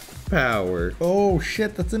Path to Power. Oh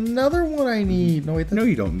shit, that's another one I need. No, wait, no,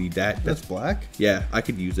 you don't need that. That's black? Yeah, I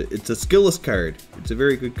could use it. It's a skillless card. It's a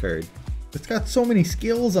very good card. It's got so many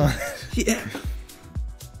skills on it. Yeah.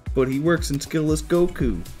 But he works in skillless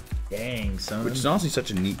Goku. Dang, son. Which is honestly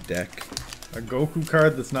such a neat deck. A Goku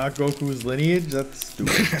card that's not Goku's lineage? That's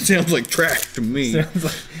stupid. Sounds like trash to me.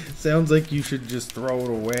 Sounds like you should just throw it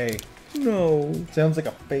away. No. Sounds like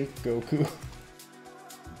a fake Goku.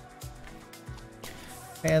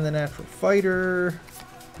 And the Natural Fighter,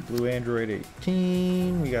 Blue Android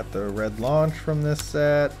 18, we got the Red Launch from this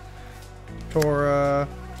set, Tora,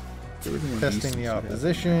 Testing the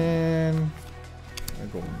Opposition, a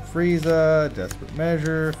Golden Frieza, Desperate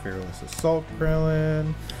Measure, Fearless Assault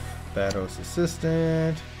Krillin, Vados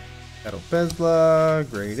Assistant, Kato Pesla,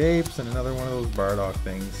 Great Apes, and another one of those Bardock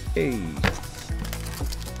things. Hey!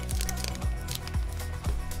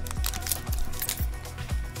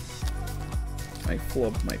 I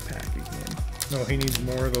flubbed my pack again. No, he needs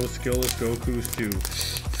more of those skillless Gokus too.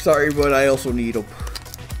 Sorry, but I also need them.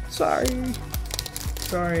 Sorry.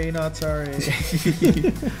 Sorry, not sorry.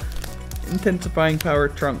 Intensifying Power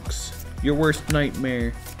Trunks. Your Worst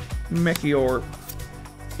Nightmare. Mechiorp.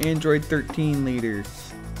 Android 13 Leader.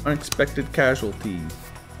 Unexpected Casualty.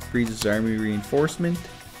 Frieza's Army Reinforcement.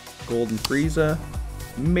 Golden Frieza.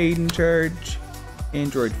 Maiden Charge.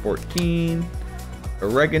 Android 14.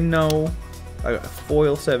 Oregano. I got a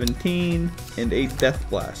Foil 17 and a Death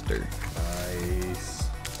Blaster.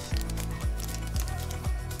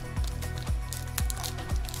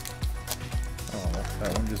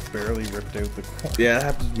 just barely ripped out the corner. Yeah, that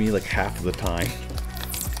happens to me like half of the time.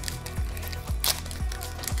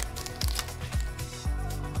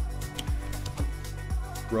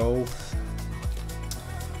 Row.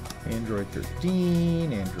 Android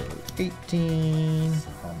 13, Android 18,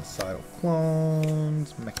 Homicidal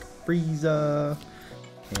Clones, Mecha Frieza,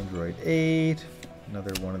 Android 8,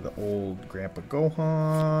 another one of the old Grandpa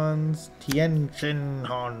Gohans, Tien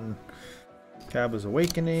Han, Cabba's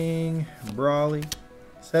Awakening, Brawly,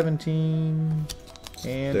 17,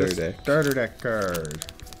 and a starter deck card.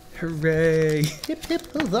 Hooray! Hip hip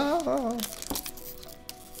huzzah!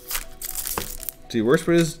 See, worst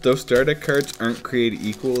part is those starter deck cards aren't created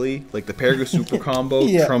equally. Like the Parago Super Combo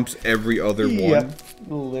trumps every other one. Yep,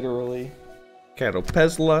 literally.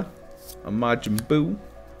 Catopesla, a Majin Buu,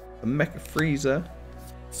 a Mecha Frieza,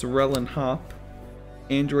 Sorrel Hop,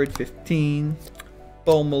 Android 15,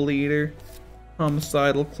 Bulma Leader,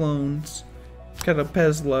 Homicidal Clones,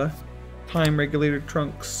 Catopesla, Time Regulator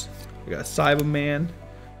Trunks. We got Cyberman,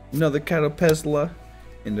 another Catopesla,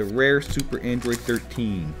 and the rare Super Android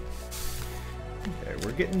 13. Okay,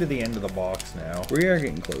 we're getting to the end of the box now. We are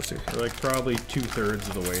getting closer. We're like probably 2/3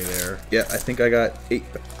 of the way there. Yeah, I think I got eight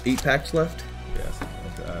packs left. Yeah, something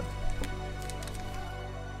like that.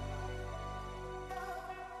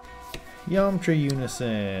 Yamcha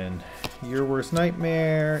Unison, Your Worst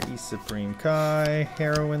Nightmare, East Supreme Kai,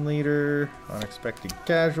 Heroine Leader, Unexpected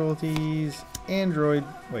Casualties, Android.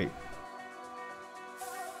 Wait.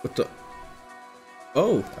 What the?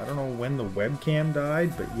 Oh. I don't know when the webcam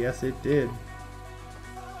died, but yes, it did.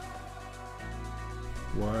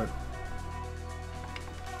 What?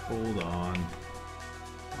 Hold on.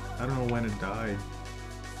 I don't know when it died.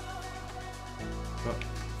 Oh.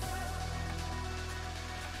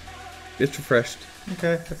 It's refreshed.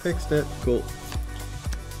 Okay, I fixed it. Cool.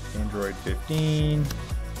 Android 15.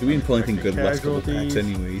 We didn't pull anything good last couple packs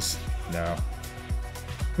anyways. No.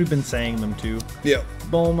 We've been saying them too. Yep.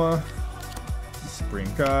 Bulma.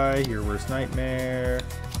 Supreme Kai. Your Worst Nightmare.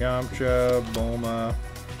 Yamcha. Bulma.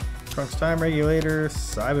 Trunks Time Regulator,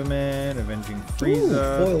 Cyberman, Avenging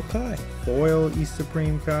Frieza, Foil Kai, Foil East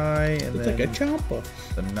Supreme Kai, and it's then like a Champa.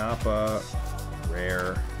 The Nappa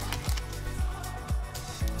Rare.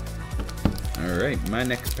 Alright, my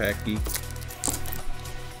next packy.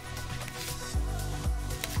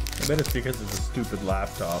 I bet it's because it's a stupid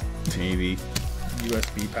laptop. Maybe.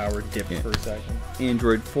 USB power dipped for a second.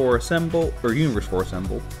 Android 4 Assemble, or Universe 4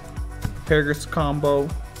 Assemble. Paragus Combo,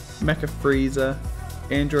 Mecha Frieza,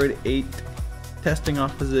 Android 8, Testing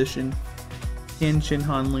Opposition, Tien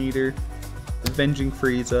Han Leader, Avenging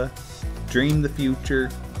Frieza, Dream the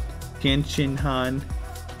Future, Tien Han,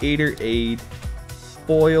 Aider Aid,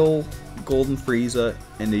 Foil, Golden Frieza,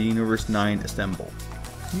 and the Universe 9 Assemble.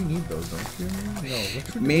 You need those, don't you?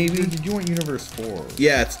 No. Maybe. Did you want Universe 4?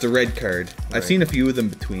 Yeah, it's the red card. Right. I've seen a few of them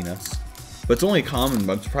between us. But it's only a common,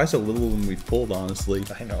 but I'm surprised how little of them we've pulled, honestly.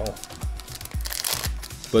 I know.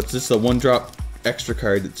 But it's just a one-drop extra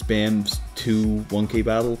card that spams 2 1K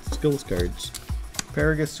battle skills cards.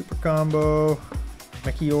 Paragus Super Combo,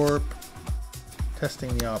 Mechiorp,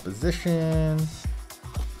 Testing the Opposition,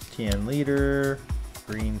 Tien Leader,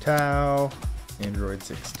 Green Tau, Android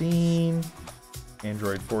 16,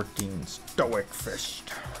 Android 14 Stoic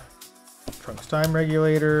Fist, Trunks Time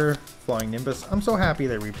Regulator, Flying Nimbus. I'm so happy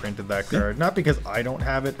they reprinted that card. Not because I don't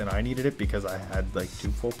have it and I needed it, because I had like 2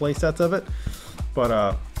 full play sets of it,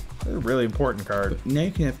 but it's a really important card. But now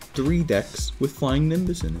you can have 3 decks with Flying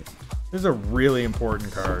Nimbus in it. This is a really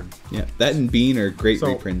important card. Yeah, that and Bean are great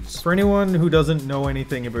reprints. For anyone who doesn't know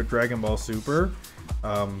anything about Dragon Ball Super,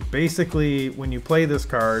 basically when you play this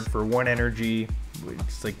card for 1 energy,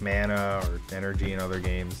 it's like mana or energy in other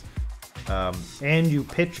games, and you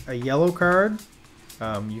pitch a yellow card,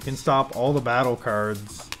 you can stop all the battle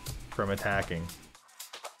cards from attacking.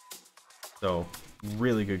 So,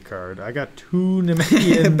 really good card. I got 2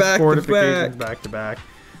 Namekian fortifications back to back.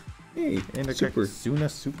 Hey, and a Katsuna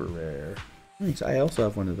super rare. Nice, I also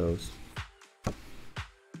have one of those.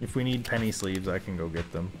 If we need penny sleeves, I can go get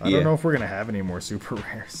them. I don't know if we're going to have any more super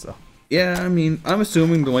rares, so. Yeah, I mean, I'm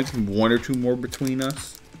assuming there might be 1 or 2 more between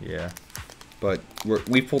us. Yeah. But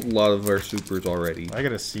we pulled a lot of our supers already. I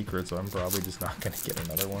got a secret, so I'm probably just not going to get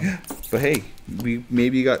another one. But hey, we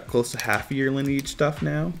maybe got close to half of your lineage stuff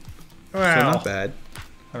now. Wow. So not bad.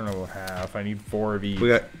 I don't know about half. I need 4 of each. We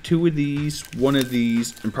got 2 of these, 1 of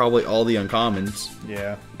these, and probably all the uncommons.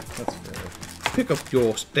 Yeah, that's fair. Pick up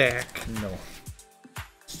your stack. No.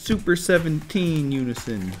 Super 17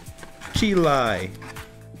 Unison. Chilai.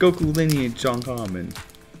 Goku Lineage uncommon.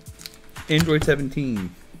 Android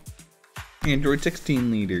 17. Android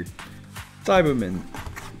 16 Leader. Cyberman.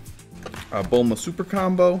 a Bulma Super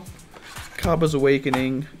Combo, Cabba's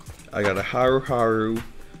Awakening, I got a Haru,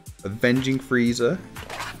 Avenging Frieza,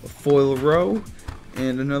 a Foil Row,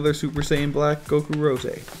 and another Super Saiyan Black Goku Rose.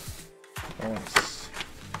 Nice.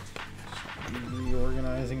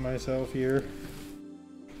 Reorganizing myself here.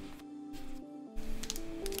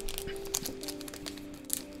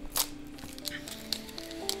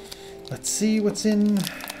 Let's see what's in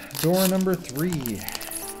door number 3.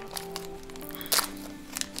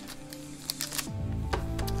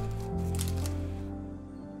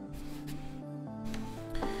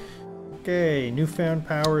 Okay, Newfound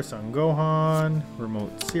Power Son Gohan,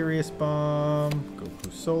 Remote Sirius Bomb,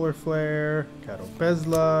 Goku Solar Flare, Kato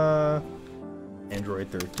Bezla,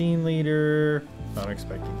 Android 13 Leader,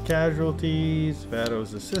 Unexpected Casualties,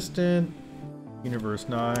 Vado's Assistant, Universe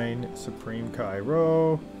 9, Supreme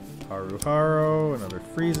Kairo, Haru, another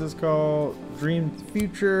Frieza's Call, Dream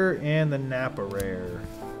Future, and the Nappa Rare.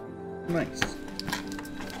 Nice.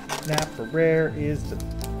 Nappa Rare is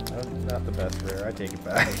not the best rare. I take it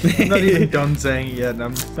back. I'm not even done saying it yet,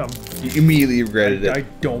 and you immediately regretted it. I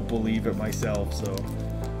don't believe it myself, so.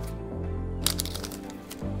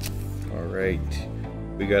 Alright.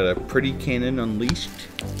 We got a Pretty Cannon Unleashed,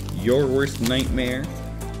 Your Worst Nightmare,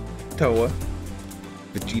 Toa,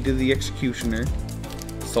 Vegeta the Executioner,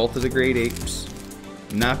 Salt of the Great Apes,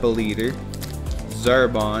 Nappa Leader,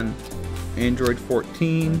 Zarbon, Android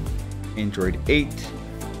 14, Android 8,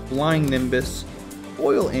 Flying Nimbus,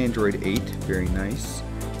 Foil Android 8, very nice,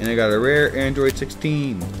 and I got a rare Android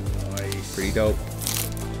 16. Nice. Pretty dope.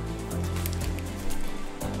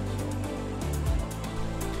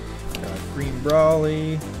 Got green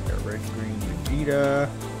Brawly, got red green Vegeta,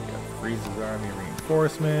 we got Frieza's Army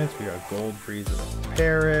Reinforcements, we got gold Frieza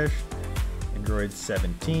Perish, Android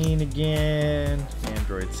 17 again,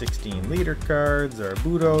 Android 16 leader cards,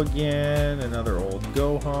 Zarbuto again, another old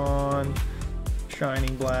Gohan,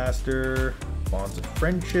 Shining Blaster, Bonds of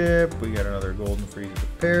Friendship, we got another Golden Frieza to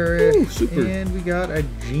Perish, ooh, super. And we got a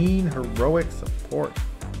Jean Heroic Support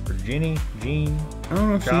for Jean. I don't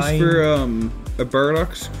know if she's for a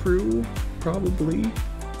Bardock's crew, probably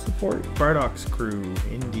support. Bardock's crew,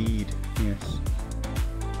 indeed. Yes.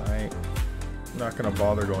 Alright. I'm not going to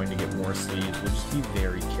bother going to get more sleeves. We'll just be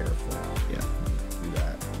very careful. Yeah. Do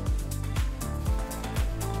that.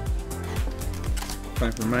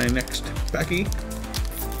 Time for my next Becky.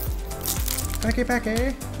 Becky.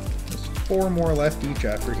 There's 4 more left each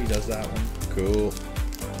after he does that one. Cool.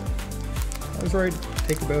 I was right.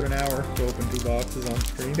 Take about an hour to open 2 boxes on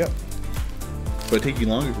stream. Yep. But it'd take you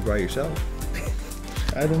longer if you buy yourself.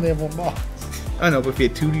 I only have 1 box. I know, but if you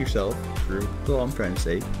had 2 to yourself, true. That's all I'm trying to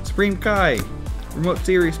say. Supreme Kai, Remote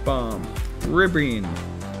Sirius Bomb, Ribrian,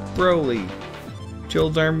 Broly,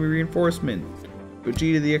 Chill's Army Reinforcement,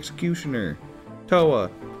 Vegeta the Executioner,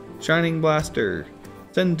 Toa, Shining Blaster,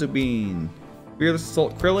 Senzu Bean, Fearless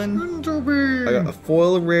Assault Krillin, I got a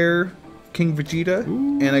foil rare King Vegeta,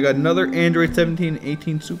 ooh, and I got another Android 17 and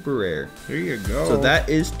 18 super rare. There you go. So that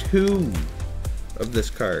is 2 of this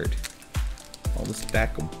card. I'll just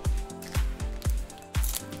stack them.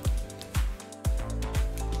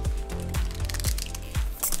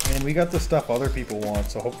 And we got the stuff other people want,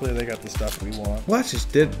 so hopefully they got the stuff we want. Well, that's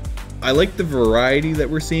just it. I like the variety that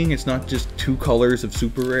we're seeing. It's not just 2 colors of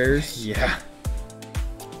super rares. Yeah.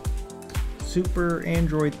 Super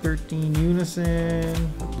Android 13 Unison,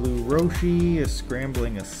 a Blue Roshi, a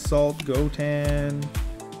Scrambling Assault Goten,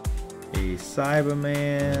 a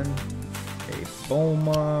Cyberman, a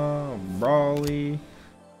Bulma, a Brawly,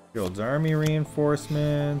 Guild's Army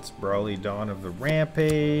Reinforcements, Brawly Dawn of the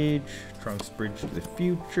Rampage, Trunks Bridge to the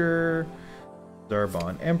Future,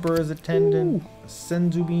 Zarbon Emperor's Attendant, a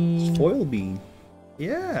Senzu Bean. Foil Bean.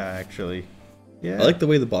 Yeah, actually. Yeah. I like the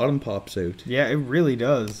way the bottom pops out. Yeah, it really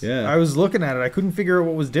does. Yeah. I was looking at it. I couldn't figure out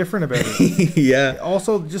what was different about it. Yeah.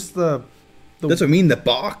 Also, just the that's what I mean, the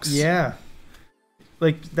box. Yeah.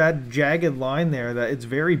 Like that jagged line there, that it's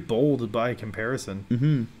very bold by comparison.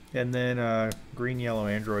 Mm-hmm. And then green yellow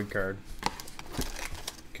Android card.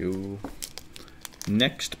 Cool.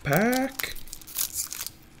 Next pack.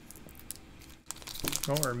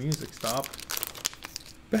 Oh, our music stopped.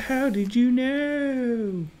 But how did you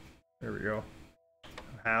know? There we go.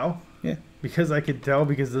 How? Yeah. Because I could tell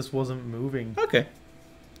because this wasn't moving. Okay.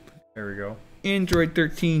 There we go. Android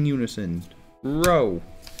 13 Unison. Row.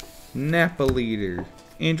 Nappa Leader.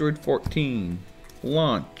 Android 14.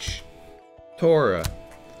 Launch. Tora.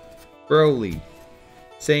 Broly.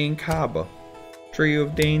 Saiyan Kaba. Trio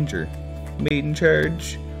of Danger. Maiden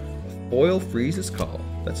Charge. Foil Frieza's Call.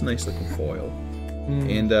 That's a nice looking foil.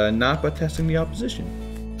 And Nappa testing the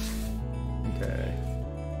opposition. Okay.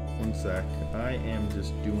 one sec. I am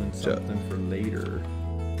just doing something for later.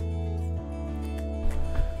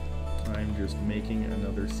 I'm just making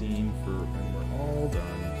another scene for when we're all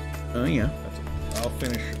done. Oh yeah. I'll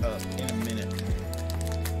finish up in a minute.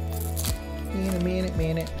 In a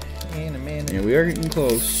minute. Yeah, we are getting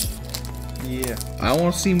close. Yeah. I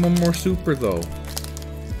want to see one more super though.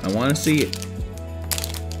 I want to see it.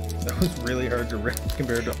 That was really hard to wreck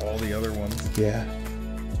compared to all the other ones. Yeah.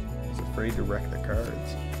 I was afraid to wreck the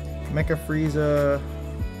cards. Mecha Frieza,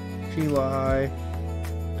 Chilai,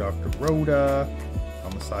 Dr. Rhoda,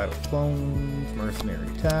 Homicidal Clones, Mercenary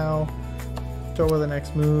Tau, Toa the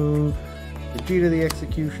next move, Vegeta the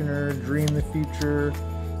Executioner, Dream the Future,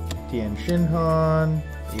 Tien Shinhan,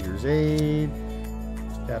 Eater's Aid,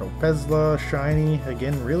 Shadow Pezla, Shiny,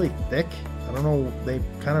 again really thick. I don't know, they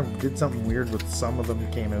kind of did something weird with some of them,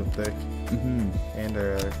 came out thick. And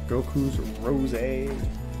Goku's Rose.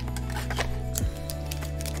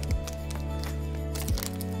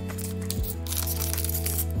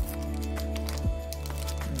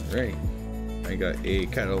 Alright. I got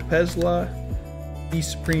a Shadow Pezla,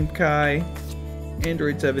 Beast Supreme Kai,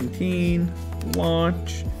 Android 17,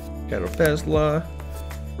 Launch, Shadow Pezla,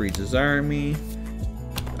 Frieza's Army,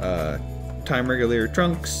 Time Regulator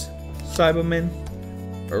Trunks, Cyberman,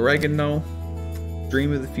 Oregano,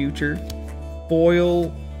 Dream of the Future,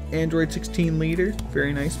 Foil Android 16 leader,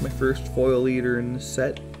 very nice, my first foil leader in this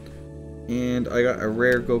set, and I got a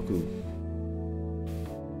rare Goku.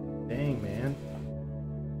 Dang, man.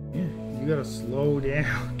 Yeah, you gotta slow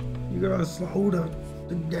down. You gotta slow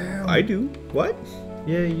down. I do? What?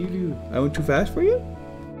 Yeah, you do. I went too fast for you?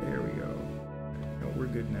 There we go. No, we're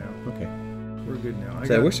good now. Okay. We're good now.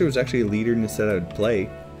 I wish there was actually a leader in the set I would play,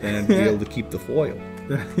 and I'd be able to keep the foil.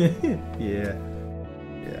 Yeah.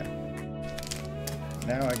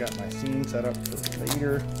 Now I got my scene set up for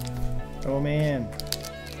later. Oh man.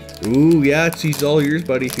 Ooh, yeah, she's all yours,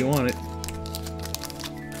 buddy, if you want it.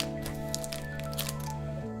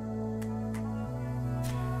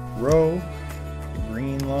 Row,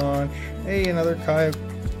 green launch. Hey, another Kai.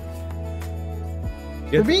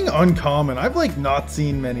 For being uncommon, I've like not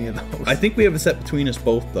seen many of those. I think we have a set between us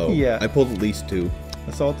both, though. Yeah. I pulled at least 2.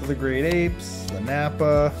 Assault of the Great Apes, the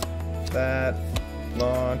Nappa, that,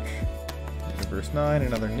 launch, Universe 9,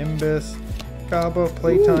 another Nimbus, Kaba,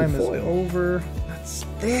 playtime is over. That's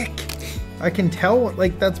thick. I can tell,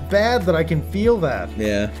 like, that's bad that I can feel that.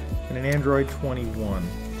 Yeah. And an Android 21.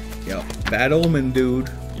 Yep. Bad omen, dude.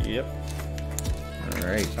 Yep.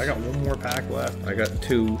 Alright. I got one more pack left. I got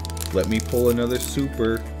 2. Let me pull another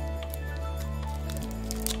super.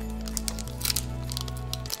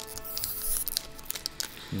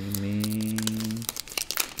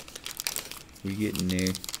 We getting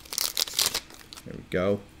there. There we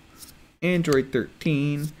go. Android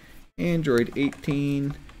 13, Android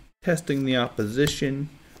 18, Testing the Opposition,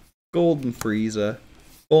 Golden Frieza,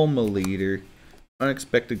 Bulma Leader,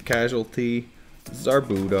 Unexpected Casualty,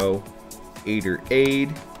 Zarbuto, Aider Aid,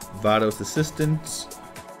 Vados Assistance,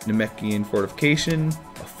 Namekian Fortification,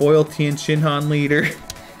 a foil Tien Shinhan Leader,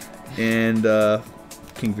 and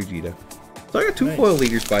King Vegeta. So I got 2 foil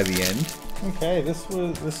leaders by the end. Okay, this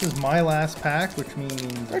is my last pack, which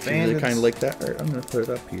means Actually, I kind of like that. All right, I'm gonna put it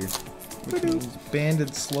up here. Which means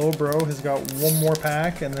BandedSlowbro has got one more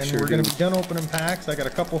pack, and then we're gonna be done opening packs. I got a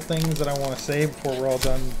couple things that I want to save before we're all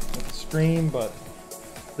done with the stream, but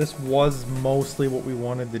this was mostly what we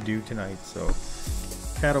wanted to do tonight. So,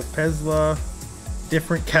 Shadow Pezla,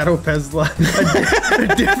 different Shadow Pezla,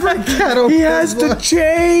 a different Shadow Pezla. He has the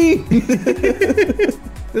chain.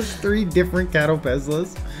 There's 3 different Shadow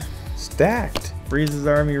Pezlas. Stacked. Frieza's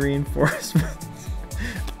Army Reinforcements.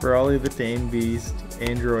 Brawly the Tame Beast.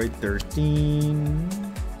 Android 13.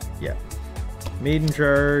 Yeah. Maiden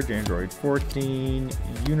Charge. Android 14.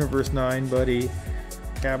 Universe 9 Buddy.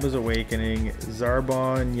 Cabba's Awakening.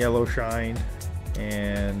 Zarbon Yellow Shine.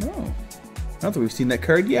 And... Oh. I don't think we've seen that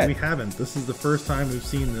card yet. We haven't. This is the first time we've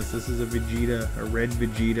seen this. This is a Vegeta. A red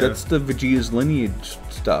Vegeta. That's the Vegeta's lineage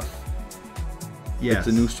stuff. Yes.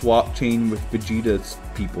 It's a new swap chain with Vegeta's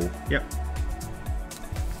people. Yep.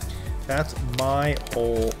 That's my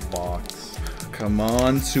whole box. Come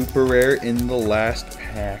on, super rare in the last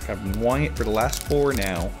pack. I've been wanting it for the last 4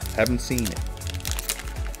 now. Haven't seen it.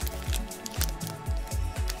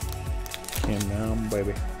 Come on,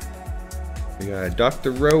 baby. We got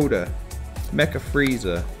Dr. Rhoda, Mecha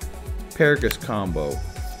Frieza, Paragus Combo,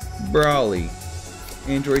 Brawly,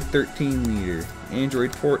 Android 13 Leader,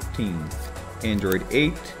 Android 14, Android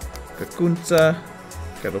 8, Kakunsa,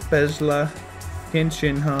 Shadow Pezla, Tien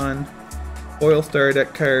Shinhan, Foil Star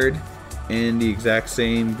Deck card, And the exact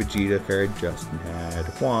same Vegeta card Justin had.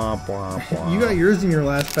 Womp, womp, womp. You got yours in your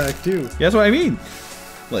last pack too. Yeah, that's what I mean.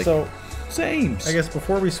 Like, so, same. I guess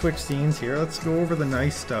before we switch scenes here, let's go over the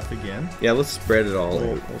nice stuff again. Yeah, let's spread it all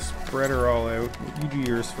out. We'll spread her all out. You do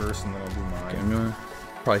yours first and then I'll do mine. Okay, I'm gonna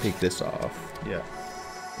probably take this off. Yeah.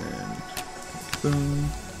 And boom.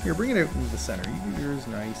 Here, bring it out into the center. You do yours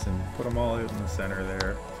nice and put them all out in the center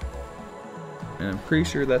there. And I'm pretty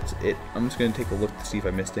sure that's it. I'm just gonna take a look to see if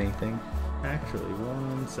I missed anything. Actually,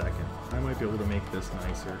 1 second. I might be able to make this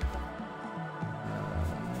nicer.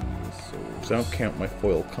 So I don't count my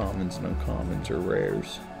foil commons and uncommons or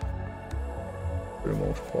rares. For the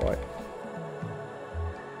most part.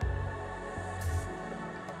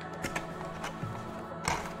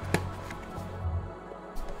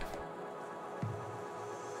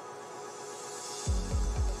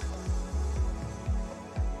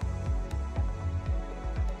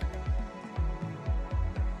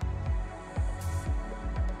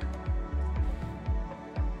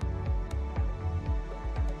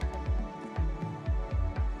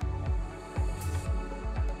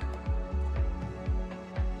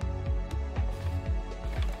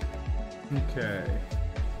 Okay.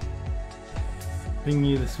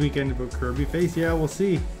 Thinking this weekend about Kirby face? Yeah, we'll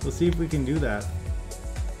see. We'll see if we can do that.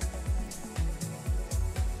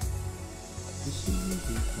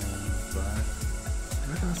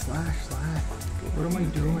 Slash. What am I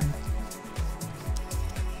doing?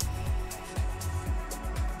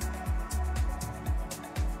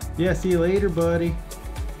 Yeah, see you later, buddy.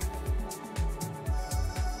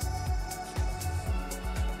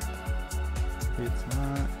 It's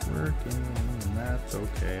not working, and that's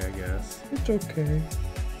okay, I guess. It's okay.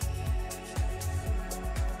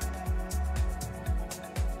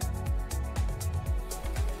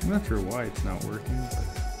 I'm not sure why it's not working, but...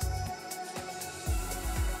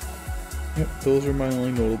 Yep, those are my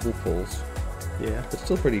only notable pulls. Yeah. But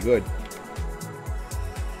still pretty good.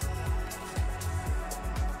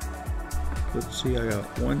 Let's see, I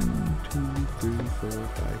got 1, 2, 3, 4,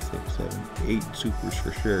 5, 6, 7, 8 supers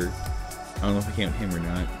for sure. I don't know if I count him or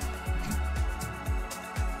not.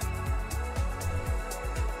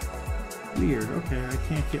 Weird, okay, I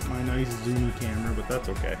can't get my nice zoomy camera, but that's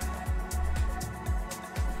okay.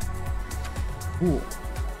 Cool.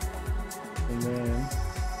 And then...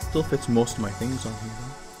 Still fits most of my things on here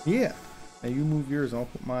though. Yeah. Now you move yours, I'll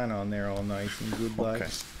put mine on there all nice and good like.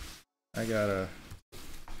 Okay. I got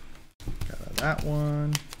that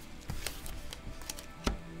one.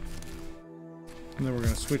 And then we're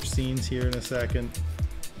gonna switch scenes here in a second.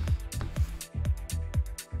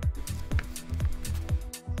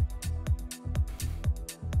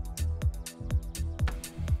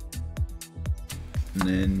 And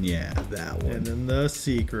then, yeah, that one. And then the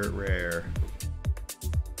secret rare.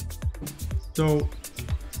 So,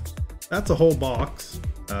 that's a whole box.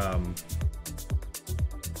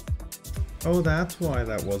 Oh, that's why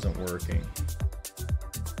that wasn't working.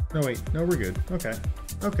 No, wait. No, we're good. Okay.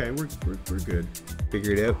 Okay, we're good.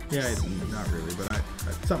 Figured out? Yeah, not really, but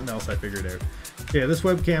something else I figured out. Yeah, this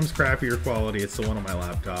webcam's crappier quality. It's the one on my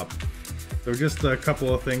laptop. So just a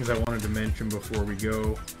couple of things I wanted to mention before we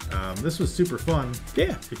go. This was super fun.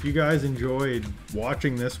 Yeah. If you guys enjoyed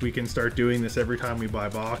watching this, we can start doing this every time we buy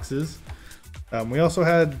boxes. We also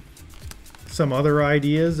had some other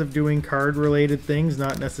ideas of doing card-related things,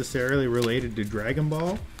 not necessarily related to Dragon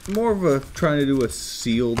Ball. More of a trying to do a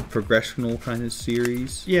sealed progressional kind of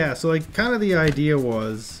series. Yeah, so like kind of the idea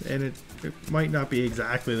was, and it might not be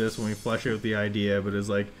exactly this when we flesh out the idea, but it's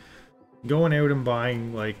like going out and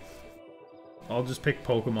buying, like, I'll just pick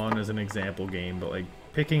Pokemon as an example game, but like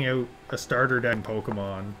picking out a starter deck in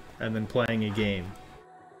Pokemon and then playing a game.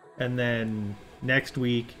 And then next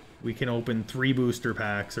week we can open 3 booster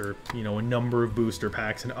packs or, you know, a number of booster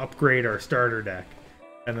packs and upgrade our starter deck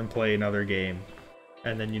and then play another game.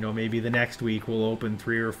 And then, you know, maybe the next week we'll open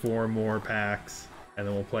 3 or 4 more packs and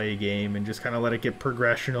then we'll play a game and just kind of let it get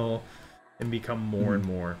progressional and become more and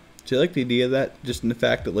more. So I like the idea of that, just in the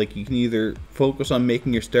fact that like you can either focus on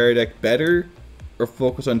making your starter deck better or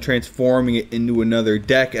focus on transforming it into another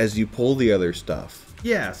deck as you pull the other stuff.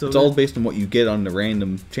 Yeah, so it's all based on what you get on the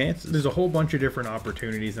random chances. There's a whole bunch of different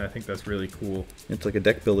opportunities, and I think that's really cool. It's like a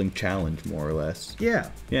deck building challenge, more or less. Yeah.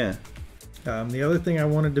 Yeah. The other thing I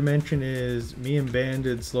wanted to mention is me and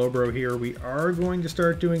BandedSlowbro here, we are going to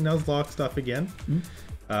start doing Nuzlocke stuff again.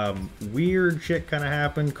 Weird shit kind of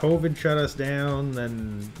happened. COVID shut us down,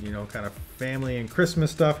 then, you know, kind of family and Christmas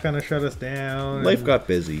stuff kind of shut us down. Life got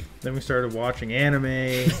busy. Then we started watching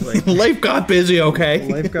anime. Like, life got busy, okay?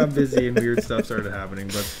 Life got busy and weird stuff started happening,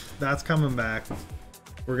 but that's coming back.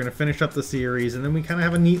 we're going to finish up the series, and then we kind of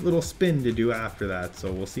have a neat little spin to do after that,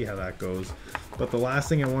 so we'll see how that goes. But the last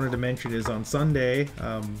thing I wanted to mention is on Sunday,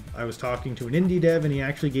 I was talking to an indie dev, and he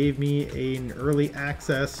actually gave me an early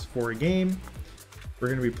access for a game. We're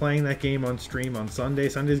going to be playing that game on stream on Sunday.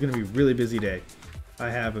 Sunday's going to be a really busy day. I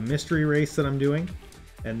have a mystery race that I'm doing,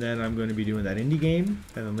 and then I'm going to be doing that indie game,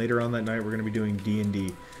 and then later on that night we're going to be doing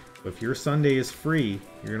D&D. So if your Sunday is free,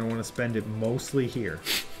 you're going to want to spend it mostly here.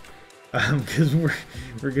 Because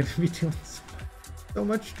we're going to be doing so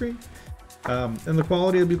much stream. And the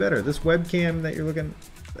quality will be better. This webcam that you're looking,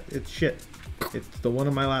 it's shit. It's the one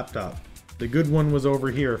on my laptop. The good one was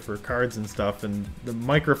over here for cards and stuff, and the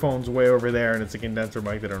microphone's way over there, and it's a condenser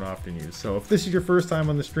mic that I don't often use. So if this is your first time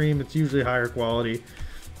on the stream, it's usually higher quality.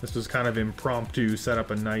 This was kind of impromptu, set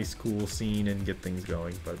up a nice, cool scene and get things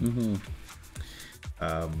going. But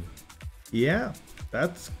yeah.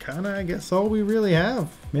 That's kind of, I guess, all we really have.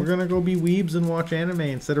 We're going to go be weebs and watch anime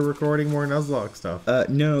instead of recording more Nuzlocke stuff.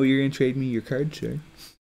 No, you're going to trade me your card, sir.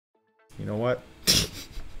 You know what?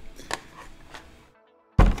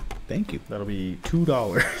 Thank you. That'll be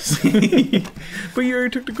 $2. But you already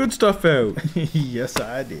took the good stuff out. Yes,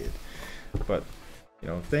 I did. But, you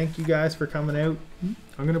know, thank you guys for coming out.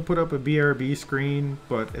 I'm going to put up a BRB screen,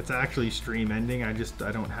 but it's actually stream ending. I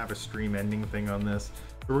don't have a stream ending thing on this.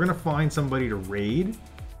 We're gonna find somebody to raid.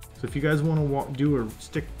 So if you guys want to do a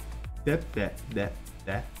stick no.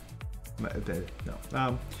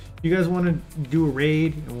 If you guys want to do a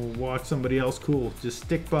raid and we'll watch somebody else, cool. Just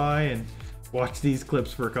stick by and watch these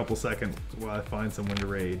clips for a couple seconds while I find someone to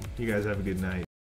raid. You guys have a good night.